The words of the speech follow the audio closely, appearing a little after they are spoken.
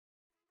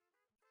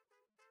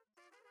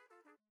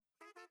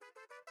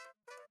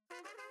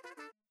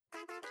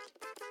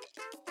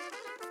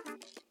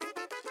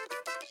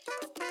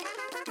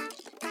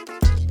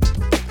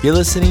You're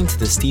listening to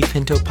the Steve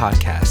Pinto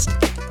Podcast,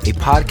 a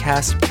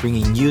podcast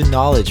bringing you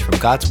knowledge from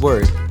God's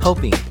Word,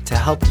 hoping to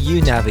help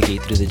you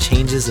navigate through the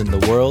changes in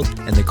the world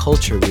and the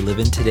culture we live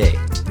in today.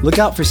 Look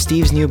out for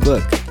Steve's new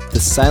book, The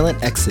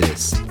Silent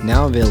Exodus,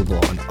 now available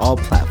on all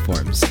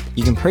platforms.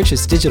 You can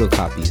purchase digital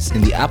copies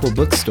in the Apple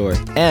Bookstore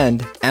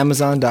and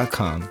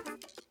Amazon.com.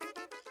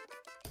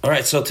 All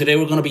right, so today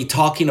we're going to be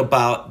talking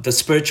about the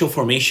spiritual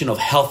formation of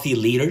healthy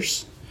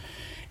leaders.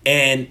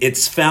 And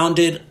it's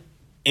founded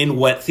in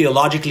what,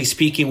 theologically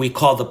speaking, we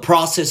call the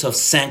process of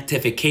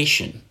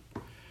sanctification.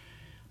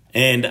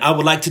 And I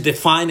would like to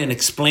define and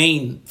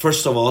explain,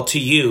 first of all, to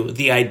you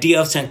the idea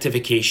of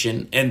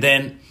sanctification. And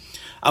then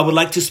I would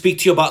like to speak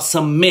to you about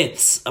some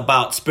myths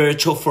about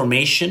spiritual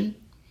formation.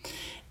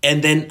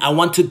 And then I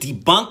want to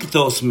debunk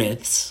those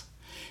myths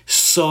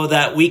so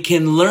that we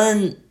can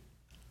learn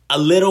a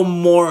little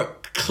more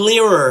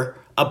clearer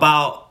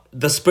about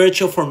the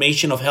spiritual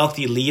formation of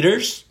healthy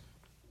leaders,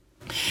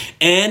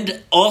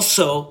 and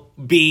also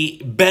be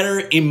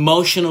better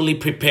emotionally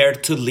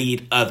prepared to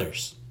lead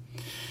others.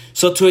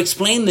 So to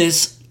explain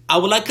this, I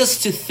would like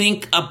us to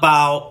think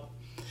about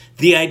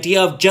the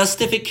idea of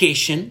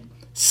justification,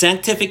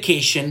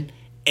 sanctification,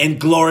 and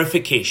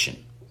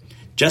glorification.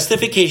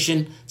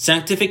 Justification,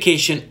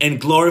 sanctification, and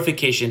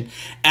glorification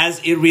as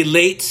it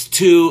relates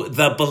to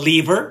the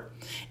believer,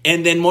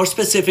 and then more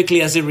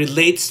specifically as it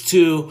relates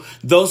to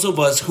those of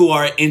us who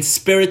are in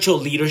spiritual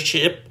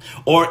leadership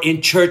or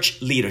in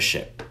church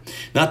leadership.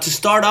 Now, to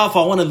start off,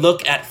 I want to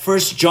look at 1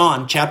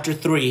 John chapter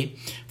 3,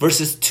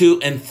 verses 2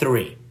 and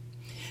 3.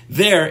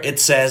 There it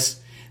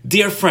says,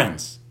 "Dear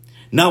friends,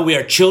 now we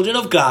are children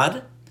of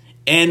God,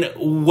 and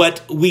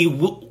what we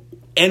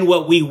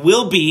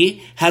will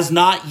be has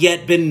not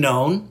yet been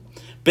known,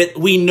 but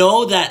we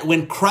know that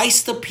when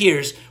Christ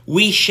appears,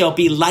 we shall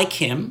be like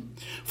him,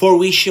 for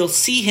we shall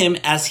see him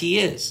as he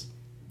is."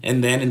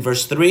 And then in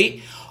verse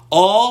 3,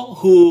 "All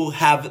who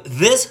have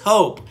this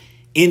hope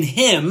in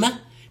him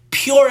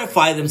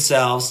purify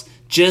themselves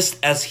just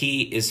as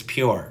he is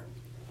pure."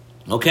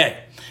 Okay,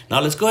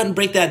 now let's go ahead and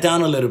break that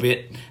down a little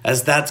bit,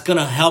 as that's going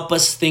to help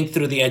us think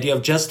through the idea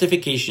of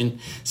justification,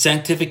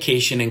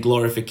 sanctification, and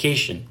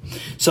glorification.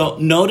 So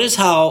notice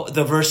how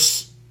the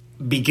verse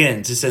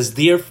begins. It says,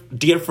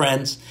 Dear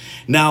friends,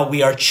 now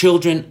we are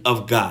children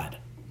of God.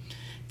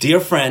 Dear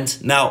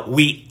friends, now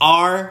we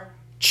are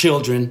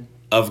children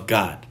of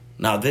God.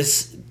 Now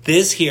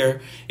this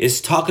here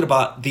is talking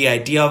about the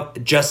idea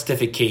of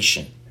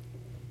justification.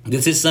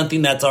 This is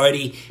something that's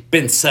already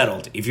been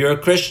settled. If you're a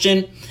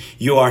Christian,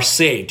 you are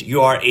saved.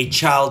 You are a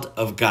child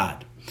of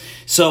God.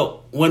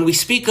 So when we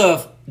speak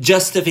of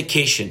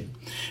justification,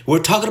 we're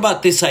talking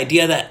about this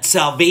idea that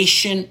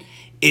salvation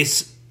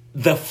is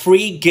the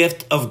free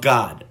gift of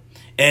God.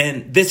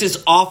 And this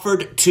is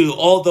offered to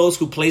all those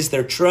who place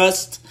their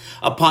trust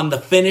upon the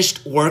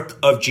finished work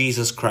of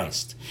Jesus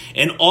Christ.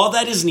 And all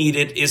that is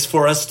needed is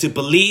for us to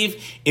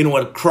believe in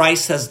what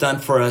Christ has done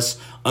for us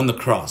on the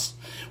cross.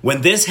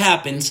 When this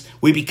happens,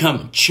 we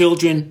become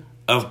children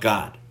of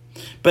God.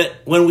 But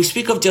when we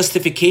speak of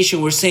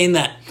justification, we're saying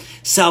that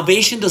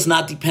salvation does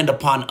not depend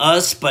upon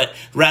us, but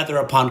rather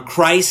upon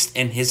Christ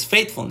and his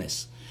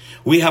faithfulness.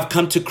 We have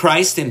come to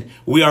Christ and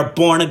we are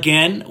born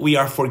again, we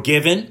are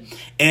forgiven,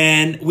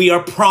 and we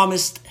are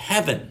promised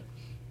heaven.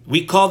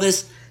 We call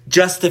this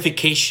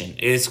justification.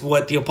 It's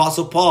what the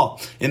Apostle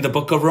Paul in the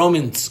book of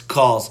Romans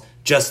calls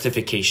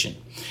justification.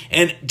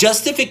 And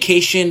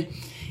justification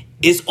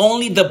is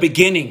only the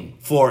beginning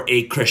for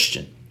a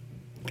Christian.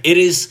 It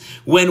is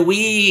when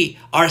we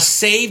are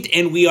saved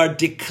and we are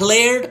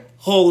declared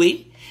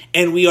holy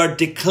and we are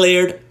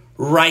declared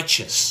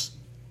righteous.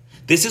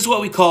 This is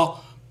what we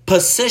call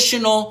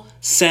positional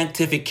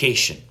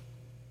sanctification.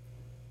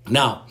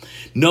 Now,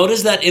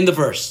 notice that in the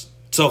verse.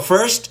 So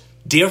first,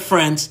 dear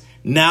friends,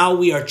 now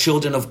we are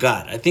children of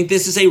God. I think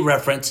this is a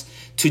reference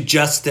to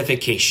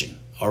justification.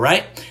 All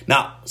right.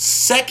 Now,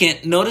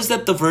 second, notice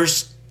that the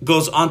verse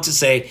goes on to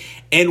say,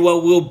 and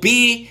what will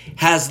be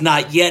has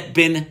not yet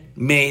been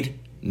made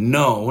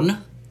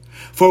known.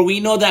 For we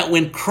know that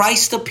when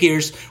Christ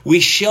appears, we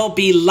shall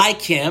be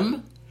like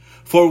him,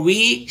 for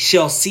we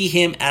shall see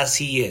him as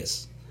he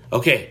is.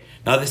 Okay,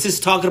 now this is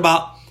talking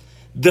about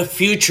the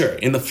future,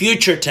 in the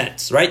future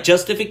tense, right?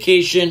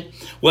 Justification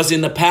was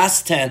in the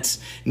past tense.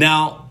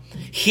 Now,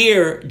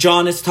 here,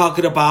 John is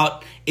talking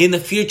about in the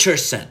future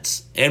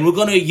sense. And we're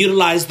going to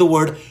utilize the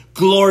word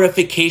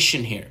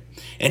glorification here.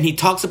 And he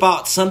talks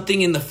about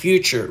something in the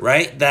future,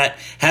 right, that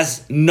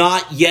has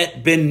not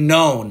yet been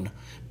known,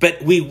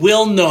 but we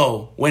will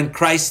know when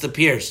Christ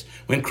appears.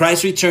 When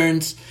Christ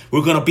returns,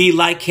 we're going to be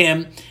like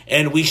him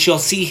and we shall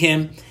see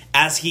him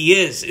as he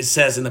is, it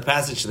says in the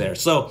passage there.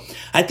 So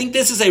I think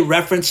this is a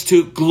reference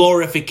to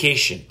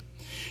glorification.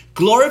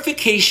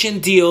 Glorification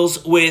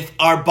deals with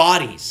our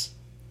bodies.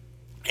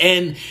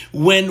 And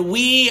when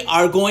we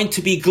are going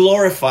to be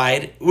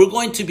glorified, we're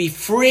going to be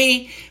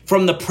free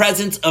from the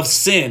presence of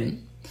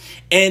sin.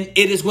 And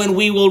it is when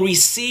we will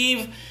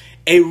receive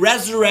a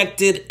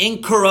resurrected,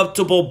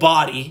 incorruptible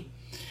body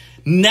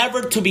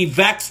never to be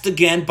vexed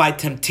again by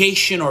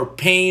temptation or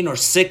pain or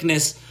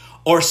sickness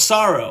or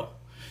sorrow.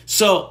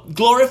 So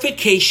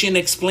glorification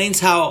explains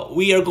how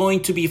we are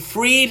going to be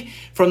freed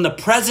from the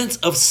presence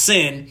of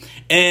sin,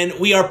 and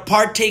we are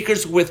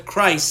partakers with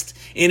Christ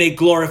in a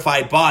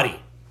glorified body.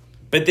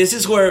 But this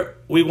is where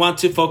we want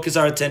to focus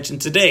our attention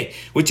today,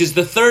 which is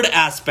the third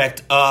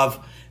aspect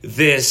of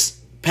this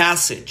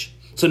passage.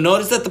 So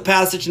notice that the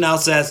passage now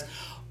says,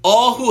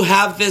 all who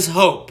have this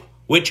hope.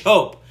 Which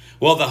hope?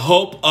 Well, the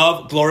hope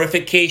of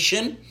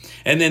glorification,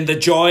 and then the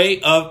joy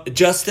of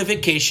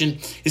justification.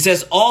 It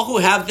says, all who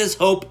have this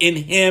hope in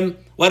him,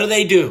 what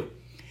do?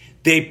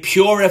 They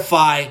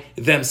purify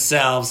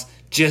themselves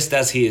just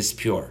as he is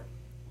pure.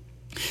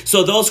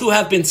 So those who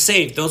have been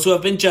saved, those who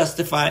have been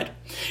justified,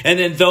 and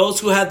then those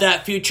who have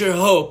that future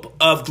hope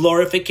of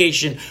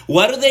glorification,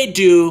 what do they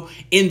do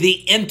in the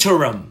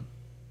interim?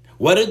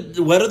 What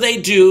do they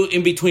do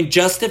in between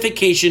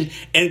justification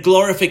and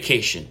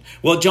glorification?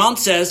 Well, John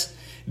says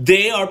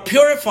they are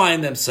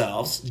purifying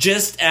themselves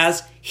just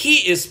as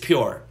he is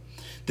pure.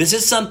 This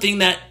is something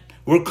that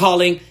we're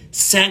calling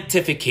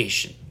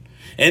sanctification.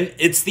 And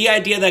it's the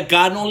idea that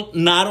God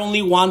not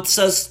only wants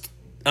us,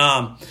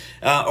 God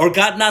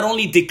not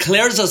only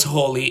declares us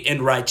holy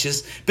and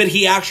righteous, but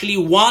he actually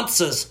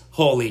wants us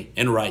holy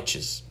and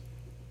righteous.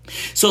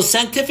 So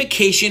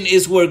sanctification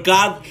is where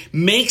God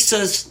makes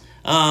us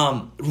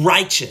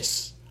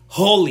righteous,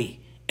 holy,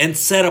 and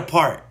set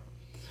apart.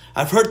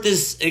 I've heard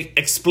this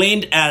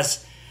explained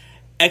as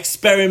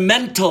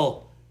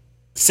experimental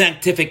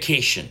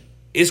sanctification.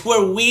 It's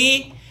where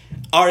we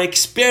are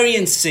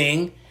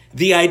experiencing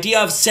the idea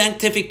of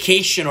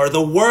sanctification or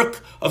the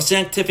work of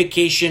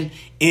sanctification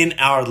in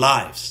our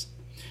lives.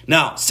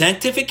 Now,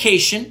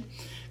 sanctification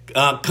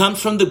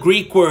comes from the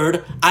Greek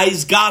word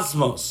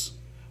aisgosmos,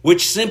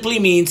 which simply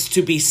means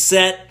to be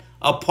set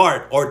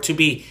apart or to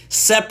be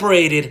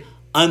separated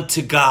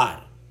unto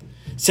God.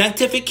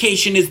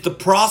 Sanctification is the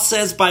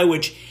process by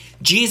which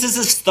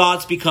Jesus'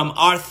 thoughts become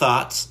our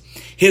thoughts,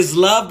 his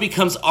love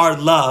becomes our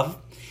love,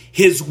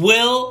 his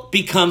will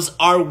becomes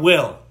our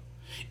will.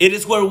 It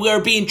is where we are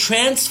being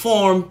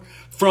transformed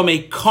from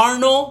a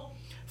carnal,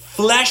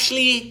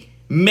 fleshly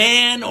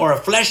man or a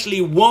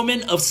fleshly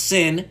woman of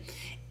sin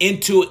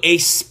into a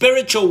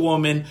spiritual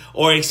woman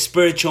or a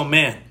spiritual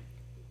man.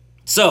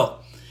 So,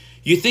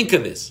 you think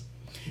of this.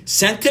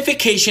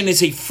 Sanctification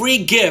is a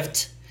free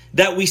gift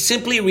that we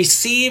simply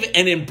receive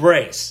and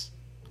embrace.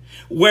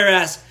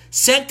 Whereas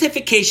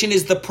sanctification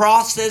is the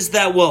process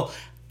that will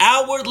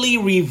outwardly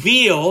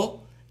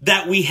reveal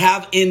that we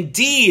have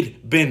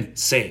indeed been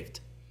saved.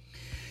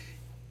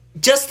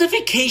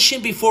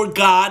 Justification before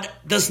God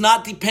does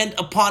not depend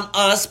upon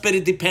us, but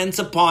it depends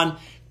upon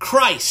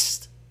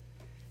Christ.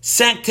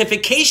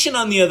 Sanctification,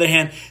 on the other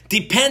hand,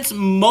 depends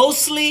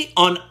mostly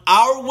on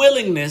our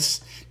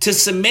willingness to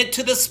submit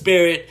to the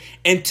Spirit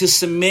and to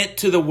submit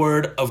to the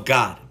Word of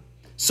God.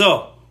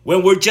 So,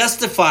 when we're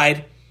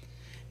justified,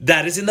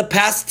 that is in the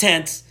past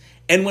tense,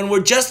 and when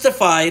we're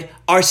justified,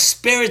 our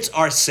spirits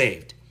are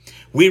saved.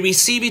 We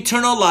receive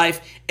eternal life,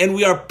 and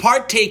we are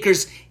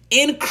partakers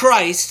in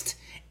Christ,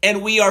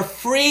 and we are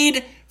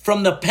freed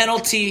from the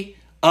penalty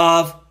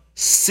of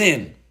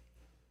sin.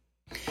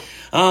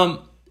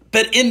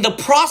 But in the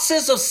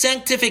process of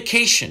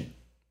sanctification,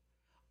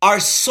 our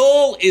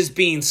soul is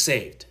being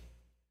saved.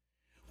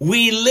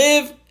 We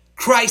live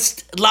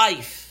Christ's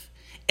life,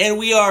 and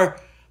we are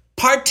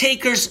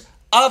partakers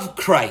of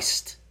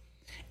Christ.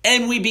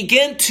 And we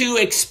begin to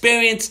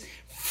experience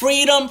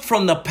freedom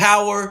from the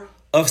power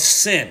of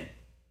sin.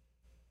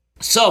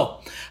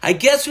 So, I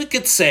guess we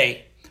could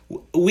say,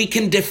 we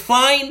can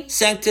define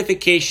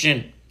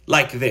sanctification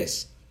like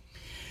this.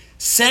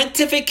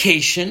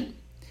 Sanctification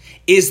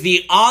is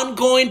the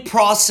ongoing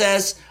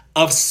process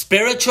of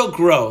spiritual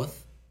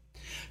growth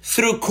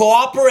through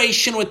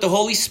cooperation with the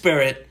Holy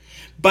Spirit,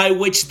 by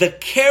which the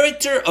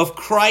character of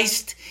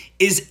Christ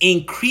is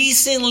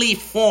increasingly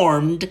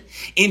formed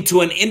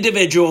into an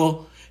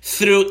individual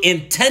through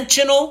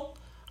intentional,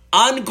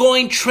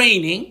 ongoing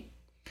training,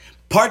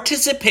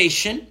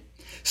 participation,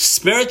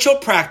 spiritual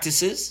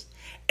practices,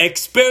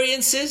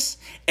 experiences,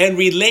 and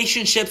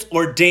relationships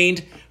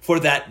ordained for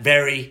that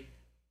very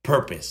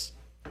purpose.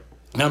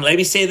 Now, let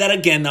me say that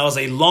again. That was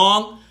a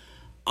long,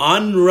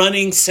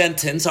 ongoing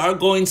sentence,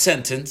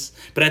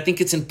 but I think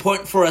it's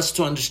important for us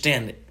to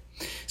understand it.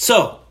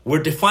 So,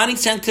 we're defining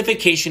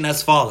sanctification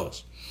as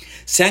follows.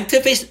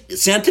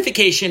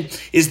 Sanctification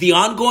is the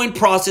ongoing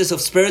process of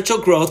spiritual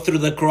growth through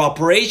the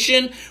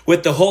cooperation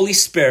with the Holy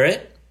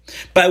Spirit,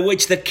 by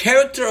which the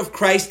character of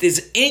Christ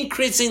is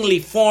increasingly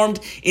formed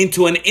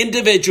into an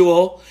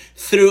individual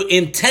through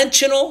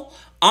intentional,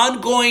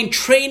 ongoing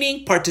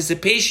training,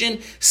 participation,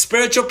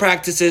 spiritual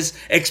practices,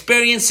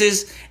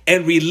 experiences,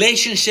 and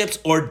relationships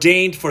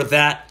ordained for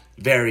that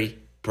very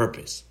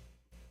purpose.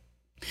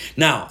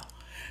 Now,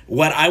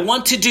 what I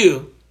want to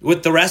do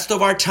with the rest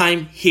of our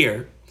time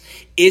here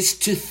is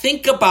to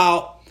think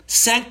about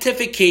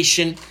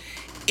sanctification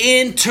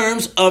in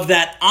terms of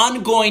that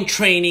ongoing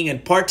training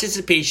and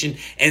participation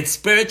and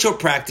spiritual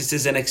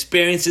practices and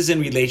experiences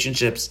and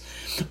relationships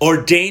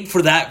ordained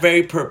for that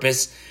very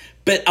purpose.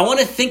 But I want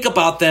to think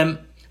about them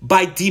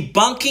by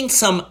debunking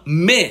some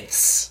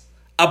myths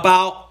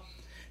about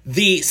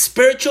the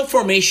spiritual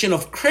formation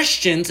of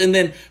Christians, and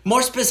then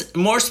more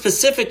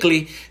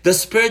specifically, the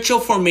spiritual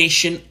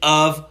formation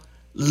of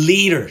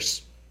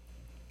leaders.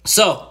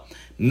 So,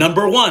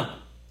 number one,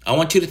 I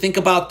want you to think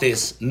about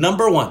this.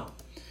 Number one,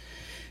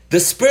 the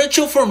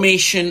spiritual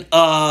formation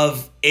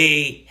of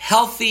a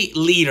healthy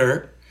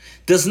leader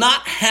does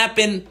not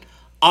happen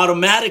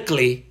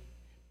automatically,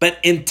 but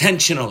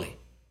intentionally.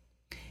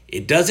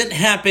 It doesn't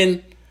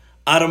happen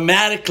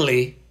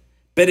automatically,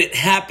 but it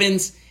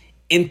happens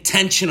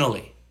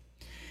intentionally.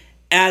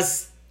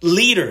 As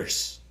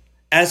leaders,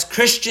 as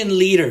Christian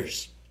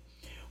leaders,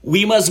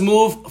 we must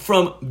move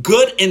from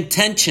good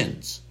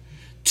intentions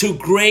to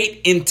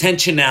great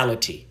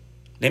intentionality.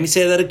 Let me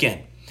say that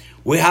again.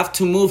 We have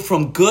to move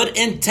from good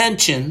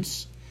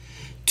intentions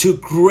to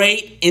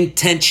great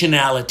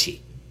intentionality.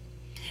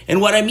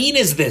 And what I mean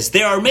is this: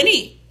 there are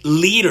many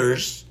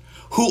leaders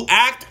who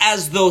act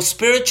as though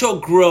spiritual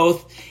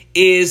growth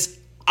is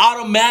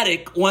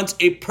automatic once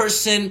a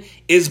person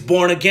is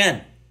born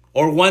again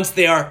or once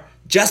they are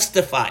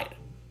justified.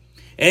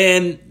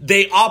 And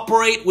they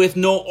operate with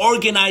no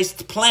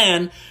organized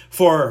plan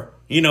for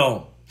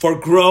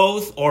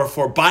growth or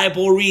for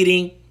Bible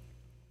reading.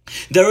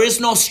 There is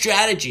no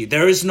strategy.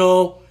 There is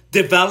no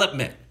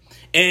development.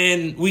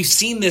 And we've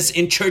seen this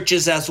in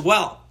churches as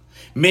well.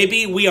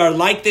 Maybe we are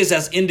like this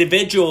as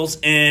individuals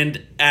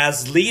and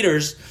as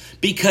leaders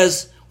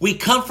because we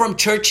come from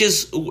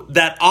churches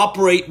that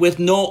operate with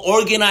no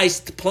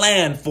organized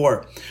plan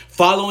for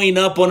following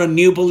up on a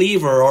new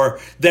believer, or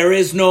there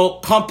is no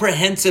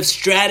comprehensive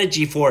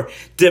strategy for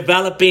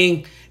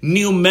developing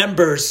new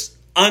members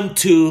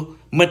unto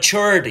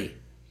maturity.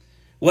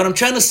 What I'm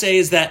trying to say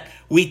is that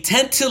we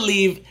tend to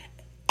leave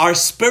our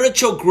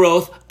spiritual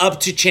growth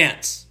up to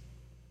chance.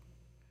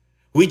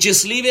 We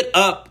just leave it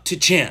up to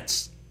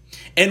chance.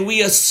 And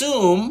we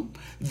assume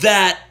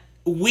that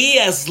we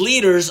as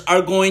leaders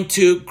are going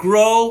to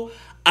grow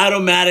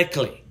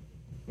automatically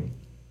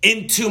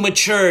into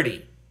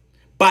maturity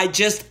by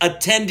just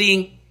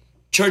attending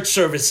church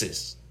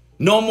services.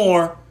 No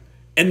more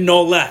and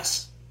no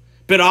less.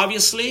 But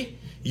obviously,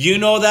 you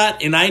know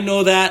that and I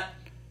know that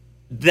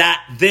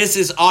this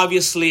is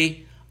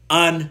obviously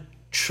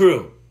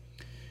untrue.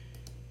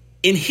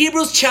 In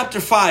Hebrews chapter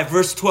 5,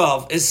 verse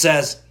 12, it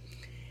says,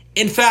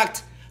 "In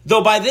fact,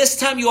 though by this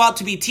time you ought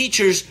to be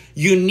teachers,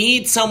 you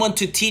need someone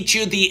to teach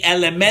you the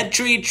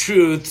elementary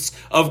truths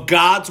of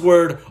God's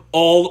word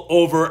all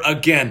over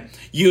again.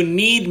 You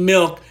need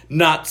milk,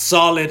 not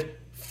solid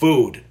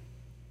food."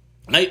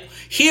 Right?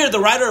 Here, the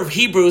writer of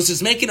Hebrews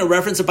is making a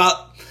reference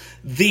about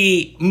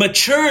the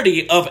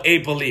maturity of a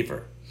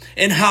believer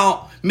and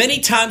how many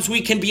times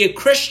we can be a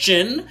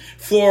Christian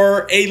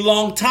for a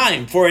long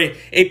time, for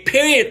a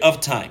period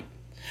of time.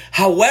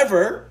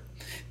 However,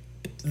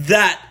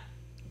 that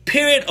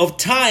period of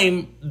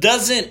time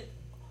doesn't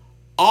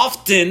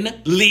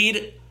often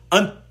lead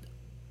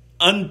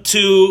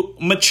unto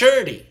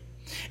maturity.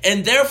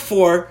 And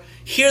therefore,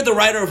 here the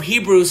writer of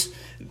Hebrews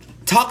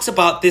talks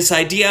about this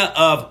idea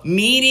of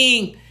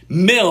needing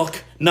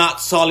milk,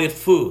 not solid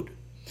food.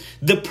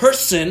 The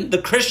person,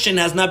 the Christian,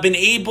 has not been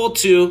able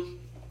to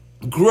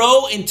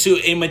grow into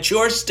a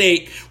mature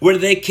state where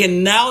they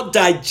can now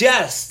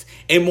digest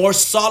a more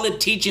solid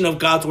teaching of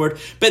God's word,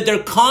 but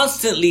they're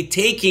constantly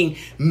taking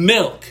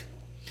milk.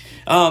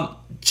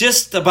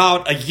 Just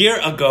about a year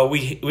ago,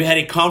 we had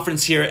a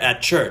conference here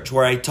at church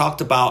where I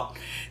talked about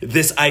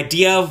this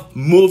idea of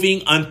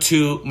moving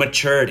unto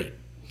maturity.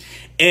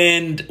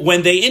 And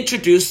when they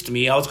introduced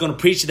me, I was going to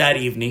preach that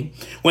evening.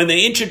 When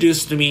they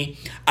introduced me,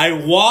 I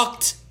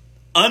walked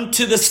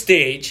onto the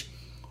stage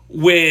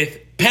with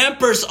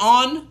Pampers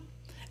on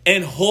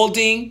and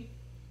holding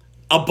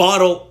a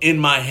bottle in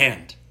my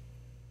hand.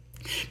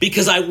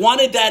 Because I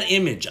wanted that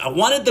image. I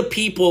wanted the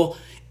people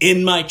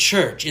in my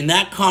church, in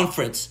that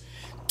conference,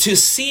 to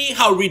see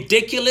how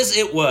ridiculous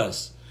it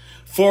was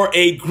for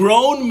a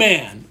grown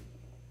man,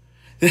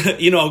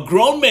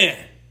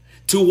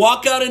 to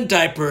walk out in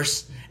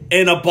diapers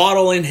and a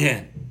bottle in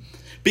hand.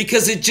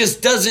 Because it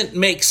just doesn't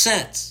make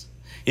sense.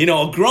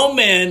 A grown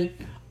man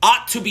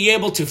ought to be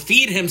able to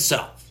feed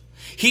himself.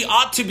 He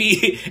ought to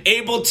be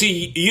able to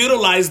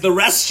utilize the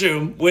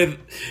restroom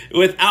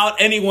without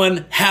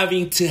anyone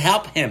having to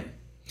help him.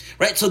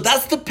 Right? So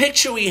that's the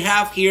picture we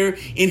have here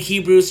in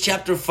Hebrews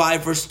chapter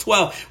 5, verse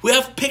 12. We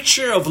have a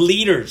picture of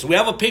leaders. We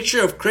have a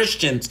picture of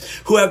Christians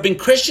who have been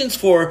Christians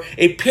for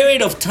a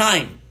period of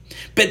time,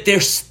 but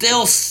they're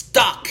still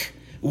stuck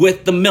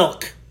with the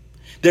milk.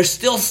 They're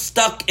still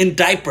stuck in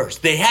diapers.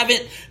 They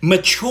haven't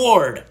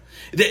matured.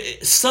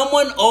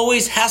 Someone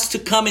always has to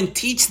come and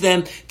teach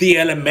them the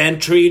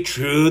elementary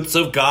truths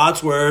of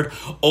God's word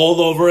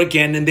all over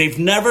again, and they've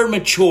never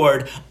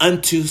matured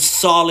unto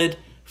solid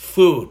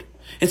food.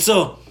 And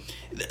so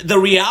the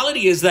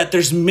reality is that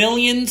there's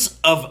millions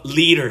of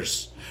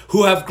leaders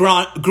who have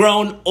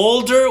grown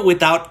older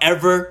without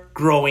ever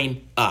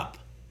growing up.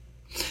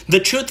 The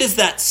truth is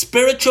that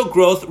spiritual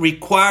growth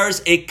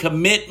requires a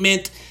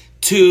commitment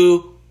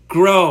to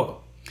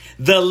grow.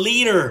 The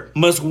leader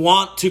must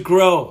want to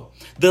grow.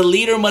 The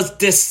leader must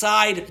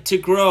decide to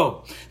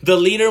grow. The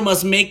leader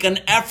must make an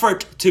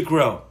effort to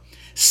grow.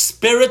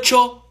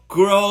 Spiritual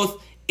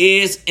growth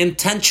is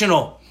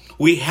intentional.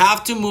 We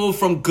have to move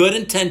from good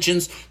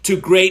intentions to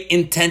great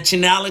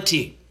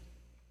intentionality.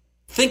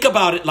 Think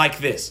about it like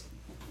this.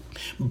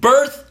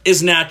 Birth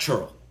is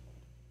natural.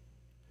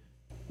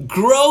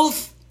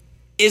 Growth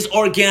is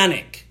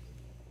organic.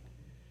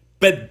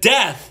 But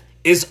death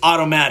is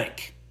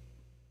automatic.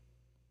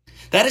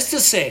 That is to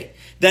say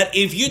that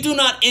if you do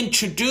not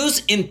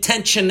introduce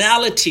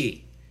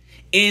intentionality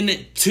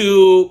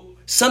into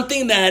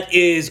something that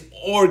is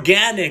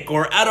organic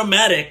or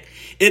automatic,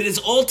 it is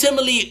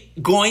ultimately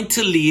going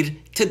to lead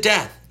to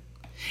death.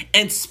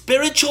 And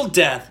spiritual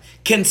death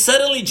can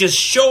suddenly just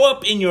show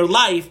up in your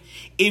life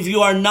if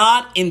you are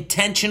not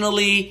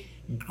intentionally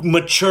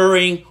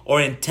maturing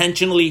or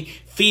intentionally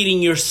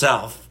feeding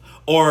yourself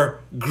or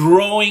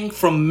growing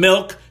from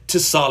milk to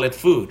solid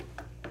food.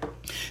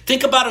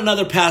 Think about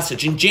another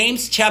passage in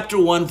James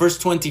chapter 1, verse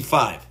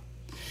 25.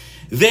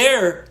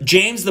 There,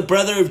 James, the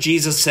brother of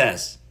Jesus,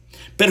 says,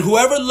 "But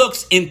whoever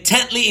looks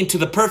intently into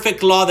the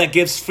perfect law that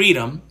gives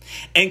freedom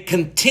and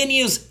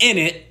continues in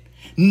it,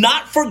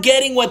 not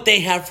forgetting what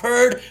they have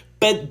heard,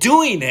 but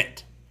doing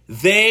it,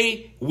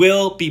 they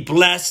will be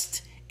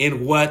blessed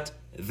in what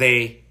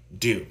they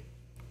do."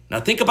 Now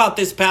think about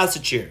this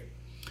passage here.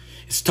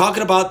 It's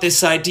talking about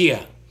this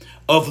idea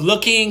of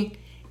looking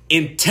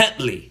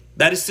intently.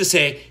 That is to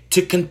say,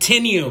 to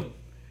continue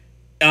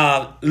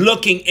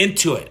looking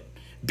into it,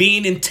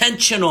 being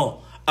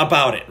intentional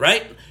about it,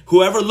 right?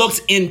 Whoever looks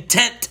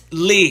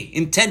intently,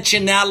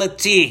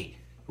 intentionality,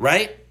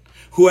 right?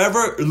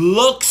 Whoever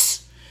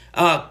looks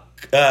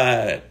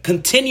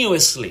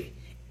continuously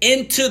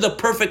into the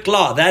perfect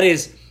law, that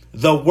is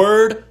the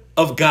word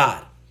of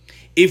God.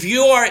 If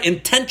you are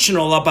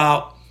intentional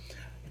about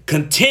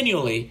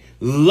continually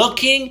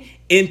looking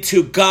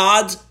into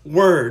God's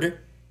word,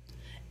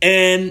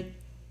 and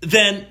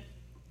then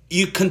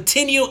you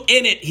continue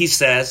in it, he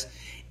says,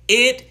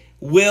 it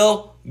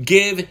will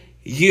give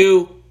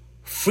you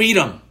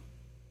freedom.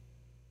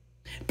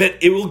 But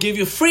it will give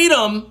you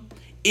freedom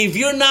if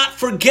you're not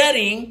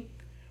forgetting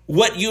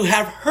what you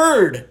have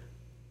heard,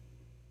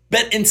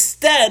 but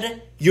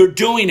instead you're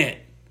doing it.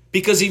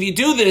 Because if you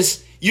do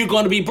this, you're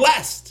going to be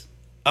blessed,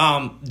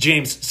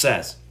 James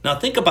says. Now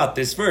think about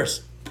this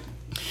verse.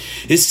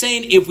 It's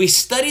saying if we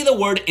study the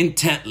word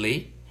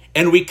intently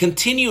and we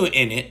continue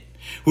in it,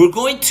 we're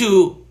going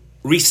to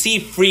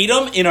receive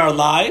freedom in our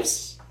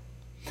lives,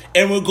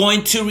 and we're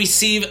going to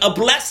receive a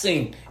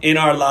blessing in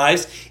our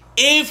lives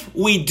if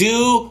we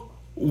do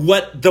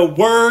what the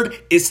word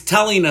is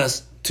telling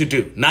us to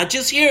do. Not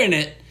just hearing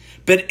it,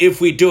 but if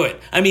we do it.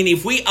 I mean,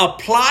 if we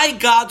apply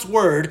God's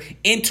word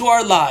into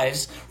our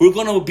lives, we're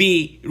going to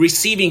be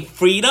receiving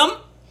freedom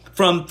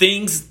from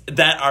things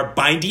that are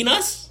binding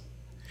us.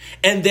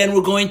 And then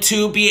we're going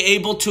to be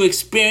able to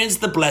experience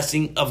the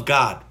blessing of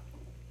God.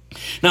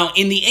 Now,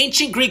 in the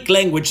ancient Greek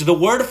language, the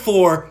word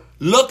for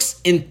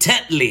looks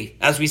intently,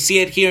 as we see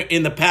it here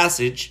in the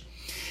passage,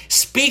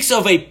 speaks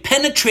of a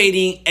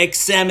penetrating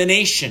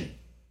examination,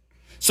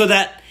 so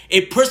that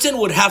a person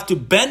would have to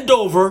bend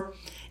over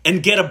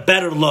and get a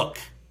better look.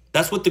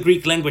 That's what the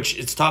Greek language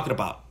is talking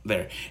about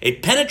there. A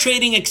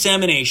penetrating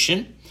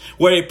examination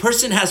where a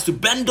person has to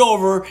bend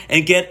over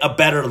and get a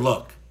better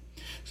look.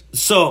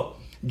 So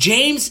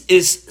James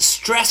is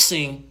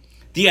stressing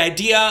the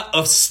idea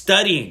of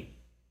studying,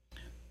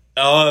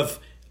 of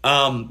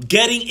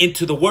getting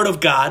into the Word of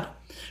God,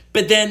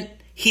 but then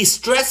he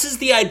stresses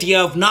the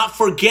idea of not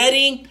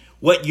forgetting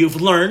what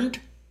you've learned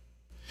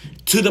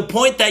to the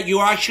point that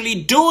you're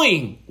actually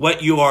doing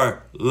what you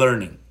are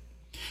learning.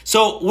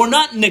 So we're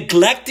not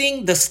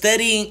neglecting the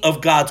studying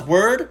of God's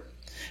Word,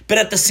 but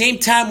at the same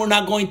time, we're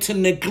not going to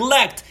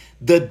neglect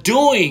the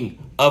doing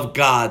of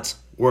God's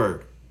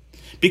Word.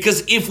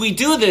 Because if we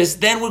do this,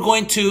 then we're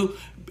going to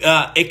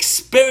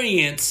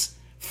experience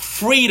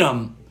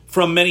freedom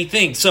from many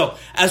things. So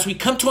as we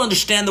come to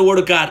understand the Word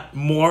of God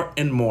more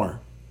and more,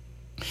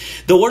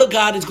 the Word of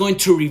God is going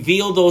to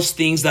reveal those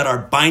things that are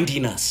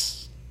binding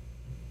us.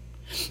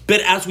 But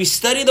as we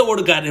study the Word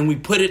of God and we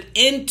put it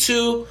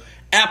into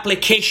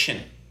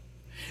application,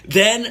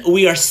 then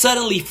we are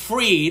suddenly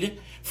freed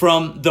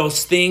from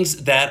those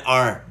things that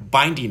are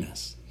binding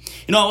us.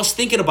 You know, I was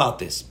thinking about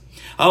this.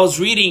 I was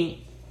reading,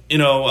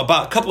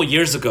 about a couple of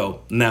years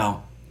ago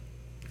now,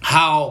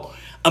 how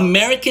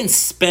Americans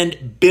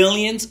spend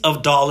billions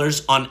of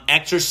dollars on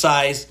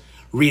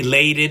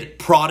exercise-related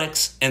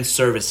products and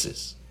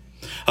services.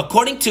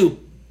 According to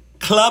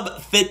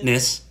Club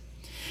Fitness,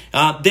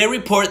 they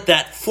report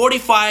that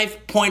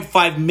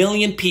 45.5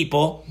 million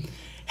people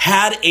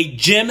had a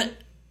gym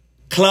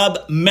club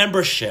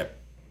membership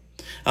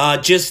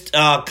just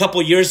a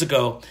couple years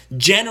ago,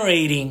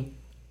 generating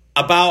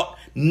about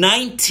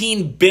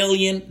 $19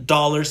 billion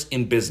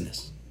in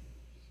business.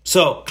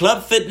 So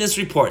Club Fitness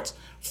reports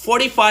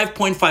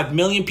 45.5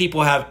 million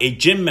people have a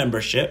gym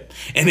membership,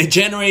 and it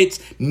generates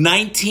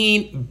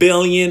 $19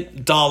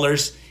 billion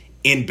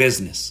in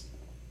business.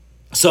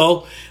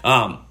 So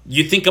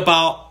you think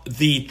about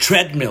the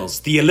treadmills,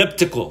 the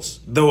ellipticals,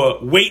 the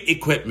weight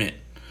equipment,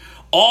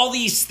 all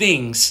these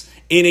things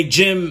in a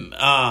gym,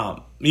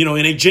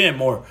 in a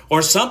gym,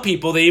 or some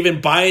people, they even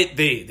buy it,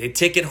 they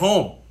take it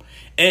home.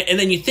 And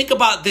then you think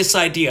about this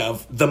idea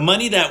of the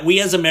money that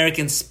we as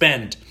Americans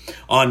spend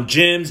on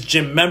gyms,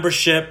 gym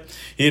membership,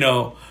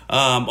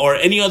 or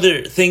any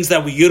other things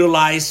that we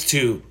utilize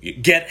to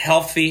get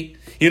healthy,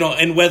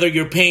 and whether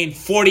you're paying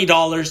 $40,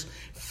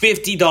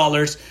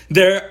 $50,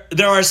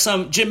 there are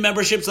some gym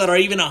memberships that are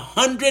even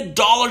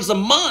 $100 a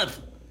month,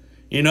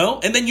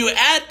 and then you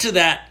add to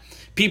that,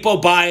 people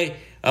buy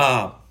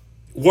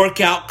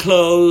workout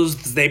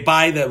clothes, they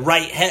buy the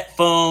right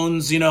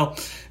headphones,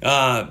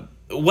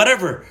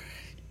 whatever.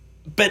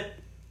 But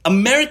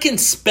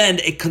Americans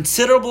spend a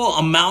considerable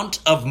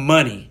amount of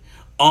money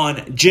on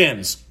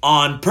gyms,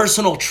 on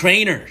personal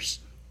trainers,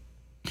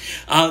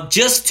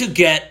 just to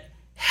get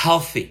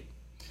healthy.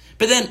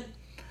 But then,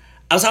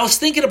 as I was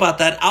thinking about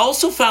that, I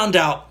also found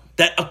out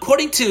that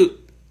according to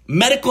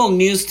Medical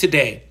News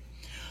Today,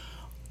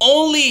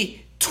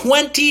 only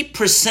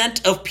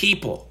 20% of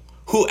people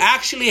who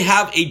actually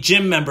have a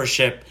gym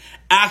membership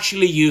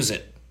actually use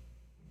it.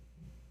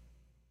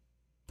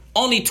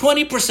 Only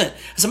 20%.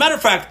 As a matter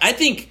of fact, I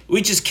think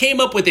we just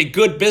came up with a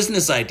good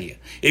business idea.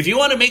 If you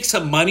want to make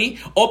some money,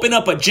 open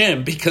up a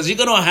gym, because you're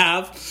gonna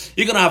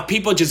have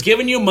people just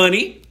giving you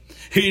money,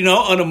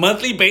 on a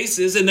monthly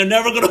basis, and they're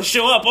never gonna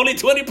show up. Only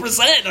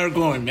 20% are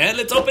going, man.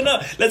 Let's open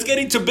up. Let's get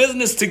into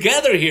business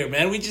together here,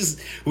 man. We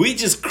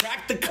just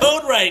cracked the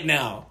code right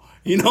now.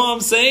 You know what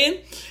I'm saying?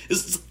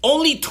 It's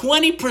only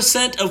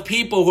 20% of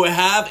people who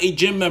have a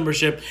gym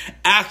membership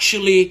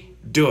actually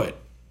do it.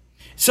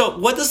 So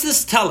what does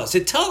this tell us?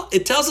 It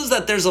tells us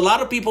that there's a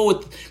lot of people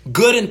with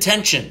good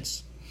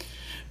intentions,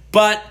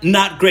 but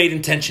not great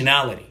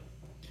intentionality.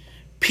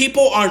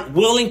 People aren't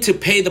willing to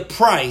pay the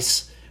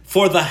price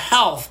for the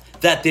health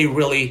that they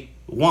really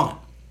want.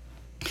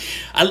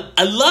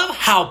 I love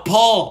how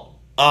Paul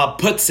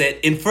puts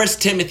it in 1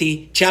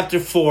 Timothy chapter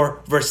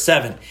 4, verse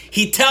 7.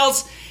 He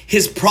tells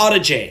his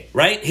protege,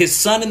 right? His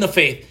son in the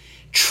faith,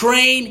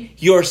 train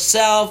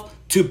yourself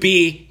to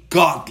be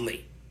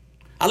godly.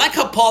 I like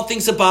how Paul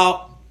thinks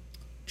about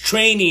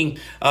training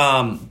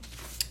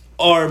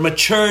or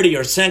maturity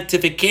or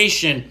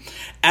sanctification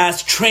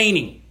as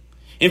training.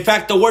 In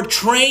fact, the word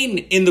train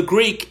in the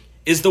Greek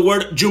is the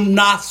word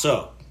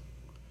gymnazo,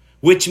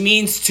 which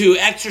means to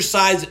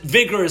exercise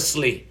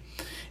vigorously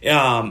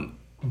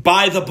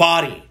by the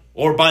body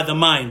or by the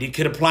mind. It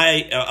could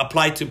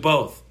apply to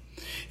both.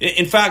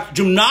 In fact,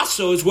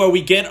 gymnazo is where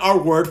we get our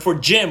word for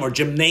gym or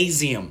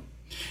gymnasium.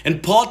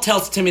 And Paul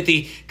tells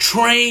Timothy,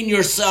 train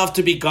yourself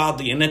to be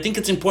godly. And I think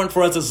it's important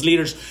for us as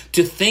leaders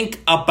to think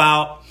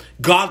about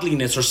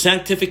godliness or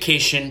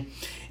sanctification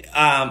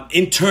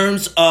in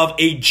terms of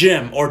a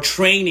gym or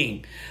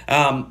training,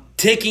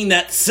 taking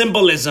that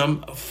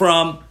symbolism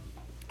from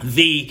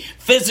the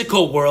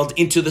physical world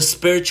into the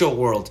spiritual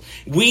world.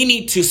 We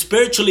need to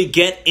spiritually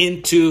get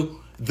into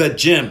the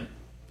gym.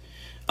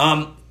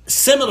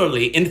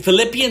 Similarly, in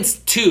Philippians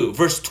 2,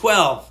 verse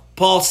 12,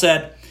 Paul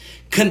said,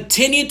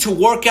 continue to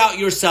work out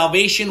your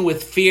salvation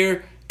with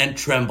fear and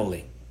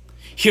trembling.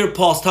 Here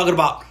Paul's talking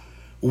about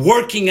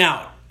working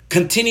out.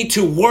 Continue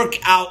to work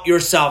out your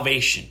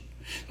salvation.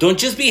 Don't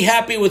just be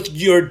happy with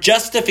your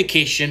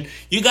justification.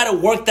 You got to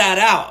work that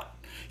out.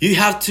 You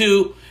have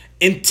to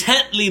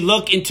intently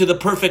look into the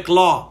perfect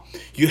law.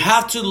 You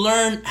have to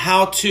learn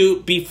how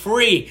to be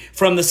free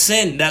from the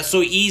sin that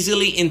so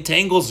easily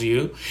entangles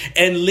you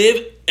and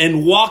live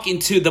and walk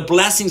into the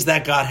blessings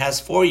that God has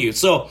for you.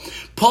 So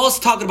Paul's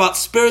talking about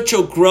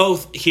spiritual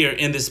growth here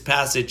in this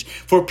passage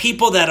for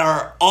people that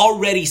are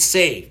already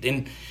saved.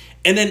 And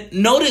then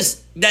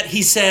notice that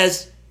he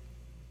says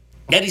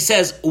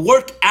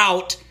work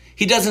out.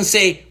 He doesn't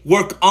say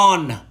work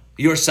on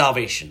your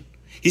salvation.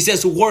 He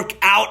says work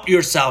out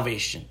your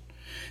salvation.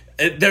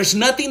 There's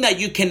nothing that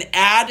you can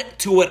add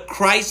to what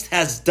Christ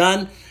has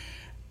done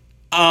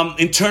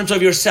in terms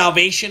of your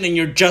salvation and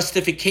your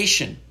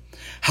justification.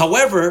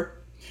 However,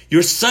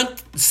 your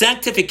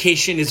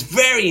sanctification is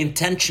very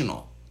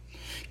intentional.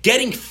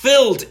 Getting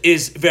filled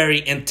is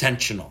very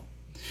intentional.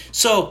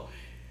 So,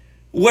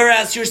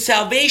 whereas your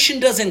salvation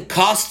doesn't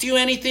cost you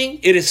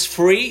anything, it is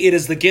free, it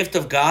is the gift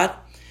of God,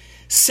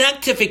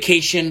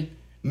 sanctification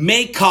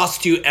may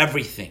cost you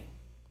everything.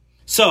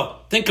 So,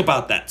 think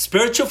about that.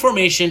 Spiritual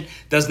formation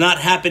does not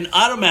happen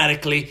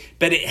automatically,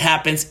 but it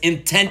happens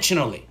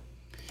intentionally.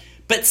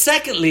 But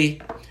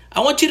secondly, I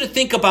want you to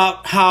think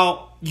about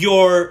how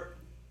your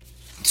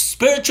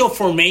spiritual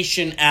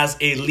formation as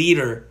a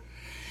leader,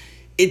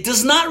 it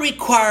does not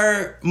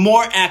require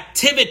more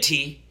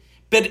activity,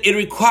 but it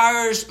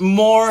requires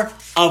more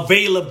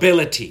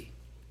availability.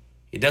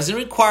 It doesn't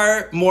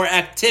require more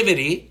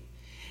activity.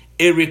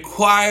 It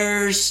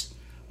requires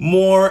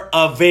more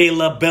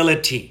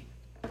availability.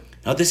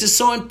 Now, this is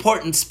so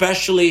important,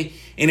 especially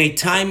in a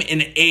time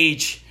and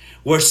age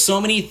where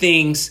so many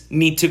things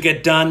need to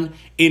get done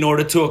in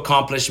order to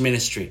accomplish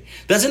ministry.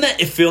 Doesn't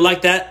it feel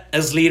like that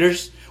as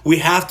leaders? We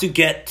have to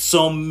get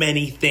so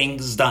many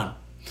things done.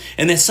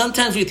 And then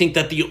sometimes we think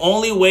that the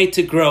only way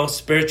to grow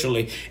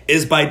spiritually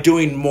is by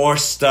doing more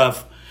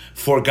stuff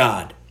for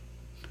God.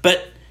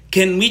 But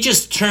can we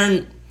just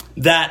turn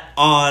that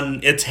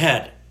on its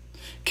head?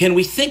 Can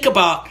we think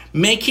about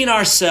making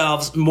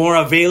ourselves more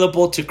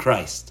available to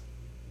Christ?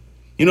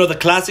 You know, the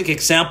classic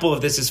example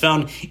of this is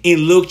found in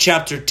Luke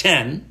chapter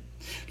 10.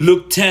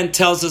 Luke 10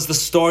 tells us the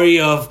story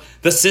of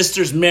the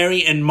sisters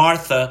Mary and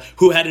Martha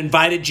who had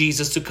invited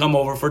Jesus to come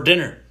over for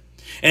dinner.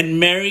 And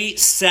Mary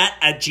sat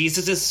at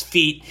Jesus'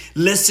 feet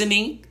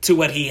listening to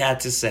what he had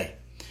to say.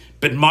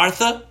 But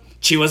Martha,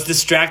 she was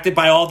distracted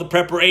by all the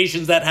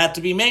preparations that had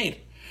to be made,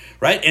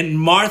 right? And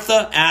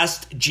Martha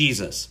asked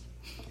Jesus,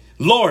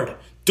 "Lord,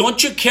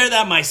 don't you care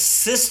that my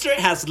sister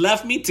has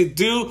left me to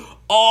do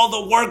all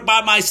the work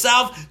by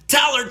myself?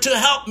 Tell her to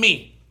help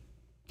me."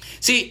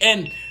 See,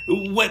 and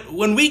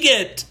when we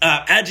get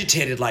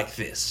agitated like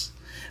this,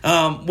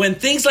 when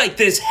things like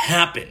this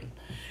happen,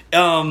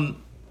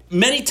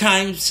 many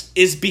times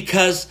is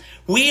because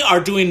we are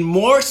doing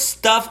more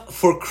stuff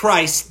for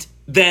Christ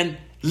than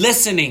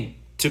listening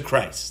to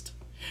Christ,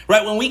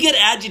 right? When we get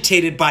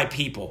agitated by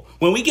people,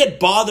 when we get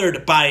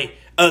bothered by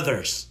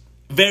others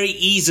very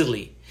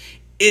easily,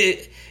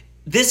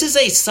 this is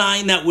a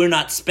sign that we're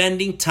not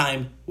spending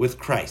time with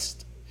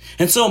Christ.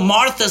 And so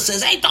Martha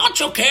says, "Hey, don't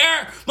you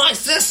care? My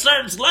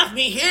sister's left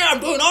me here. I'm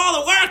doing all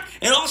the work.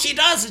 And all she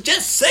does is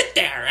just sit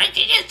there. Right?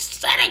 She's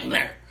just sitting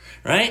there."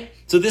 Right?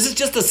 So this is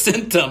just a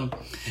symptom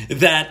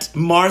that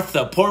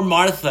poor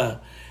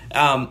Martha,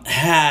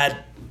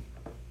 had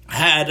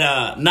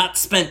not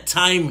spent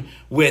time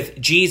with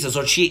Jesus,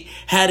 or she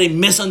had a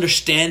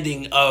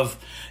misunderstanding of,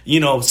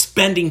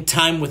 spending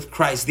time with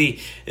Christ. The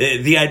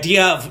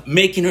idea of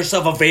making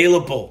herself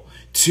available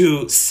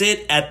to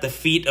sit at the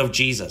feet of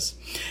Jesus.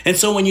 And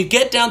so when you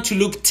get down to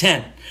Luke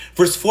 10,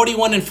 verse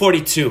 41 and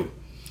 42,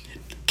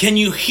 can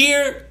you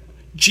hear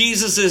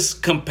Jesus's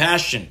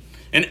compassion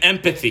and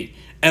empathy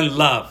and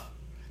love?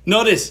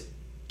 Notice,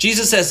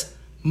 Jesus says,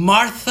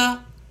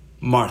 "Martha,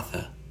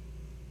 Martha."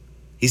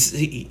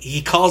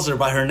 He calls her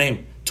by her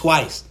name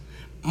twice.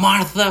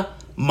 "Martha,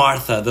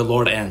 Martha," the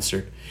Lord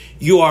answered,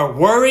 "you are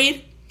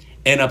worried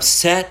and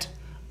upset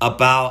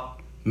about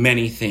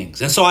many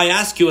things." And so I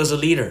ask you as a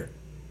leader,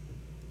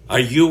 are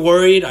you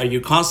worried? Are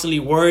you constantly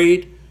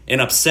worried and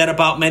upset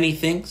about many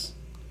things?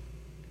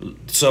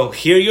 So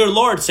hear your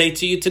Lord say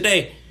to you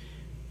today,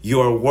 you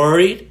are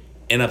worried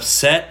and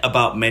upset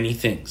about many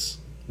things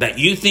that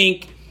you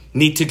think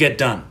need to get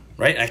done,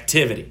 right?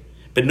 Activity.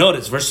 But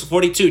notice verse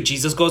 42,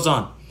 Jesus goes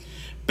on.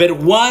 "But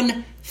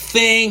one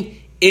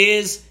thing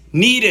is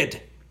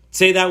needed."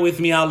 Say that with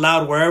me out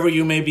loud wherever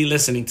you may be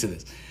listening to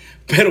this.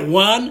 But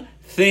one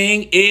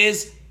thing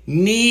is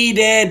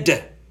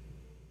needed.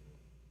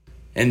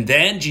 And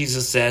then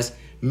Jesus says,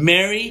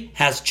 "Mary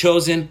has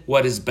chosen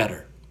what is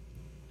better."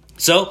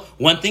 So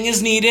one thing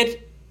is needed,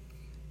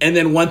 and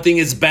then one thing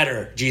is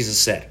better, Jesus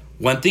said.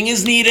 One thing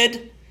is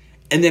needed,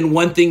 and then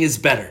one thing is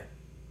better.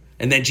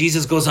 And then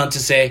Jesus goes on to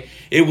say,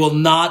 it will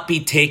not be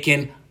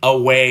taken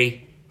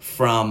away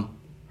from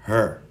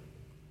her.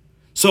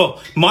 So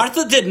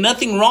Martha did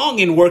nothing wrong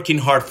in working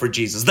hard for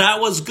Jesus. That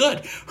was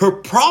good. Her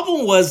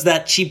problem was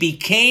that she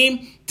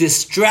became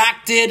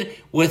distracted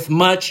with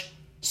much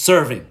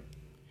serving.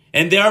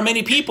 And there are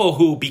many people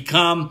who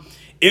become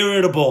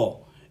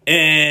irritable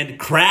and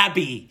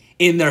crabby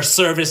in their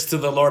service to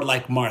the Lord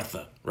like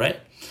Martha, right?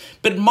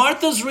 But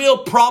Martha's real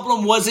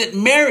problem wasn't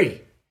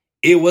Mary.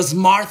 It was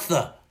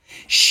Martha.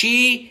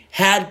 She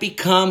had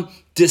become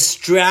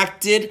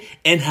distracted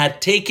and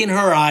had taken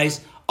her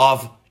eyes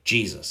off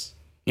Jesus.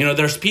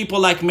 There's people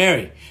like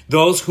Mary,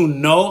 those who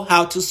know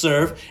how to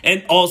serve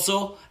and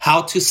also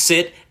how to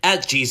sit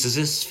at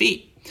Jesus'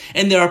 feet.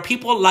 And there are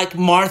people like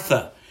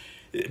Martha,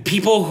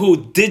 people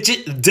who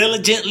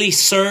diligently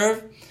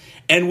serve,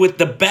 and with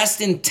the best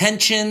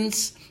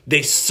intentions,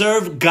 they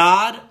serve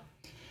God,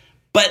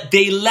 but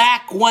they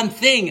lack one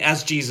thing,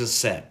 as Jesus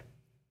said,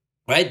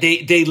 right?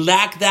 They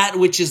lack that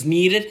which is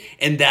needed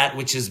and that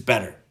which is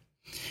better,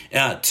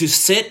 to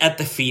sit at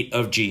the feet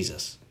of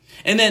Jesus.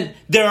 And then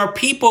there are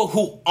people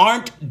who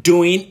aren't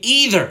doing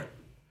either.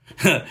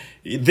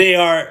 They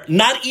are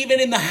not even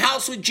in the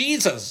house with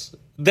Jesus.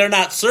 They're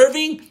not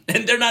serving,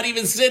 and they're not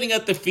even sitting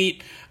at the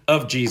feet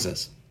of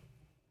Jesus.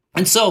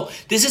 And so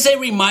this is a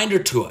reminder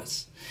to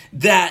us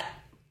that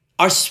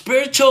our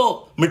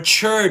spiritual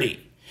maturity,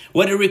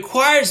 what it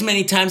requires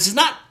many times is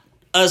not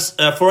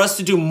for us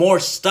to do more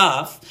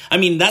stuff. I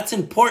mean, that's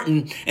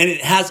important and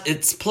it has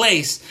its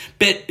place.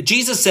 But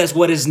Jesus says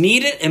what is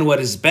needed and what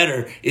is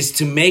better is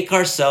to make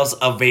ourselves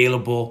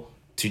available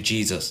to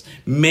Jesus.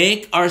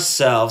 Make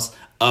ourselves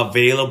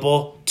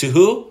available to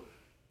who?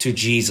 To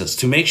Jesus,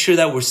 to make sure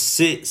that we're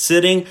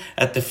sitting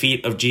at the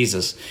feet of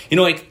Jesus.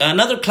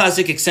 Another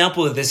classic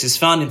example of this is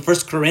found in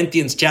 1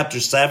 Corinthians chapter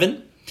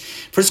 7.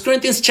 1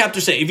 Corinthians chapter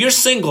 7. If you're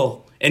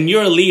single and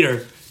you're a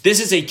leader, this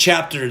is a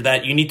chapter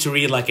that you need to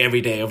read like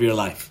every day of your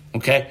life,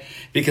 okay?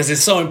 Because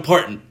it's so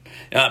important.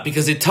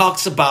 Because it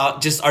talks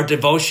about just our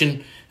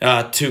devotion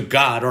to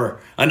God,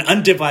 or an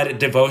undivided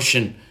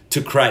devotion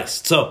to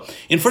Christ. So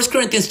in 1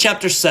 Corinthians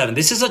chapter 7,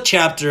 this is a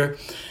chapter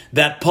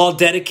that Paul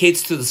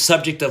dedicates to the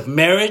subject of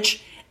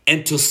marriage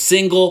and to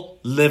single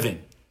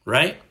living,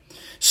 right?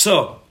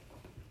 So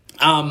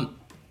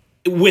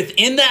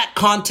within that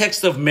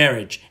context of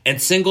marriage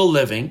and single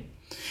living,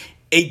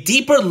 a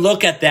deeper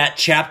look at that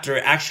chapter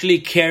actually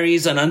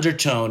carries an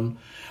undertone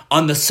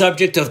on the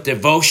subject of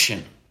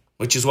devotion,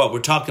 which is what we're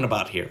talking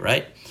about here,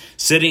 right?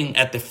 Sitting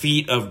at the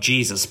feet of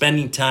Jesus,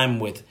 spending time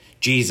with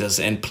Jesus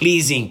and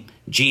pleasing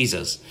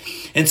Jesus.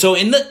 And so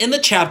in the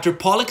chapter,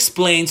 Paul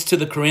explains to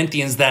the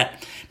Corinthians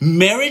that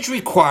marriage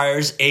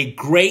requires a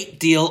great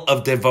deal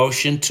of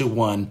devotion to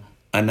one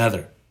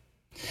another.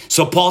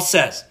 So Paul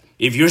says,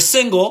 if you're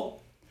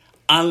single,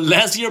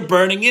 unless you're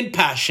burning in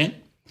passion,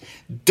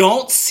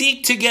 don't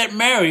seek to get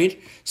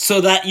married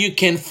so that you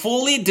can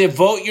fully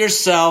devote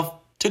yourself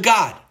to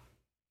God.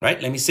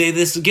 Right? Let me say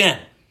this again.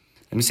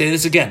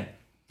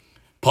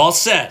 Paul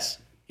says,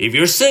 if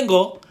you're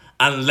single,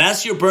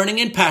 unless you're burning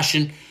in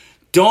passion,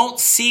 don't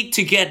seek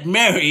to get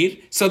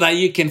married so that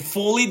you can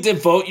fully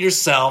devote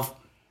yourself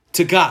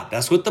to God.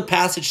 That's what the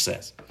passage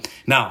says.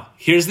 Now,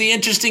 here's the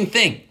interesting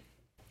thing.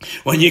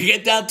 When you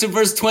get down to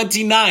verse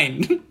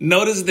 29,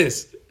 notice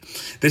this.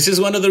 This is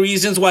one of the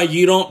reasons why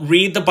you don't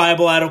read the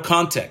Bible out of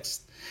context.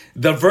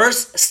 The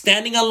verse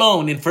standing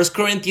alone in 1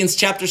 Corinthians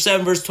chapter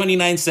 7, verse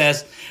 29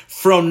 says,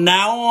 from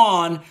now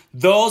on,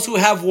 those who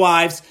have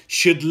wives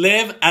should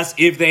live as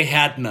if they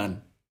had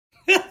none.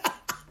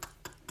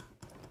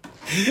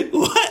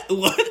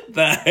 What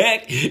the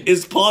heck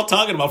is Paul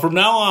talking about? From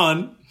now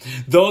on,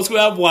 those who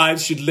have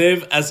wives should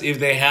live as if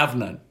they have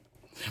none.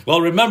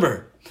 Well,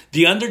 remember,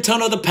 the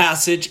undertone of the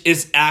passage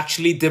is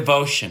actually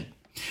devotion.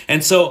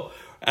 And so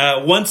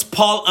once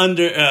Paul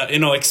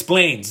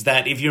explains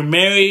that if you're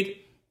married,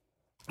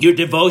 your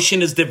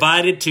devotion is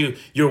divided to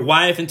your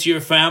wife and to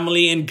your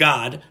family and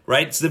God,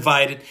 right? It's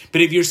divided.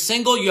 But if you're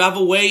single, you have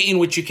a way in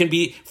which you can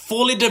be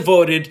fully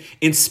devoted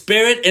in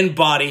spirit and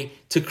body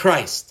to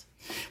Christ.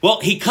 Well,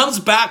 he comes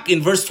back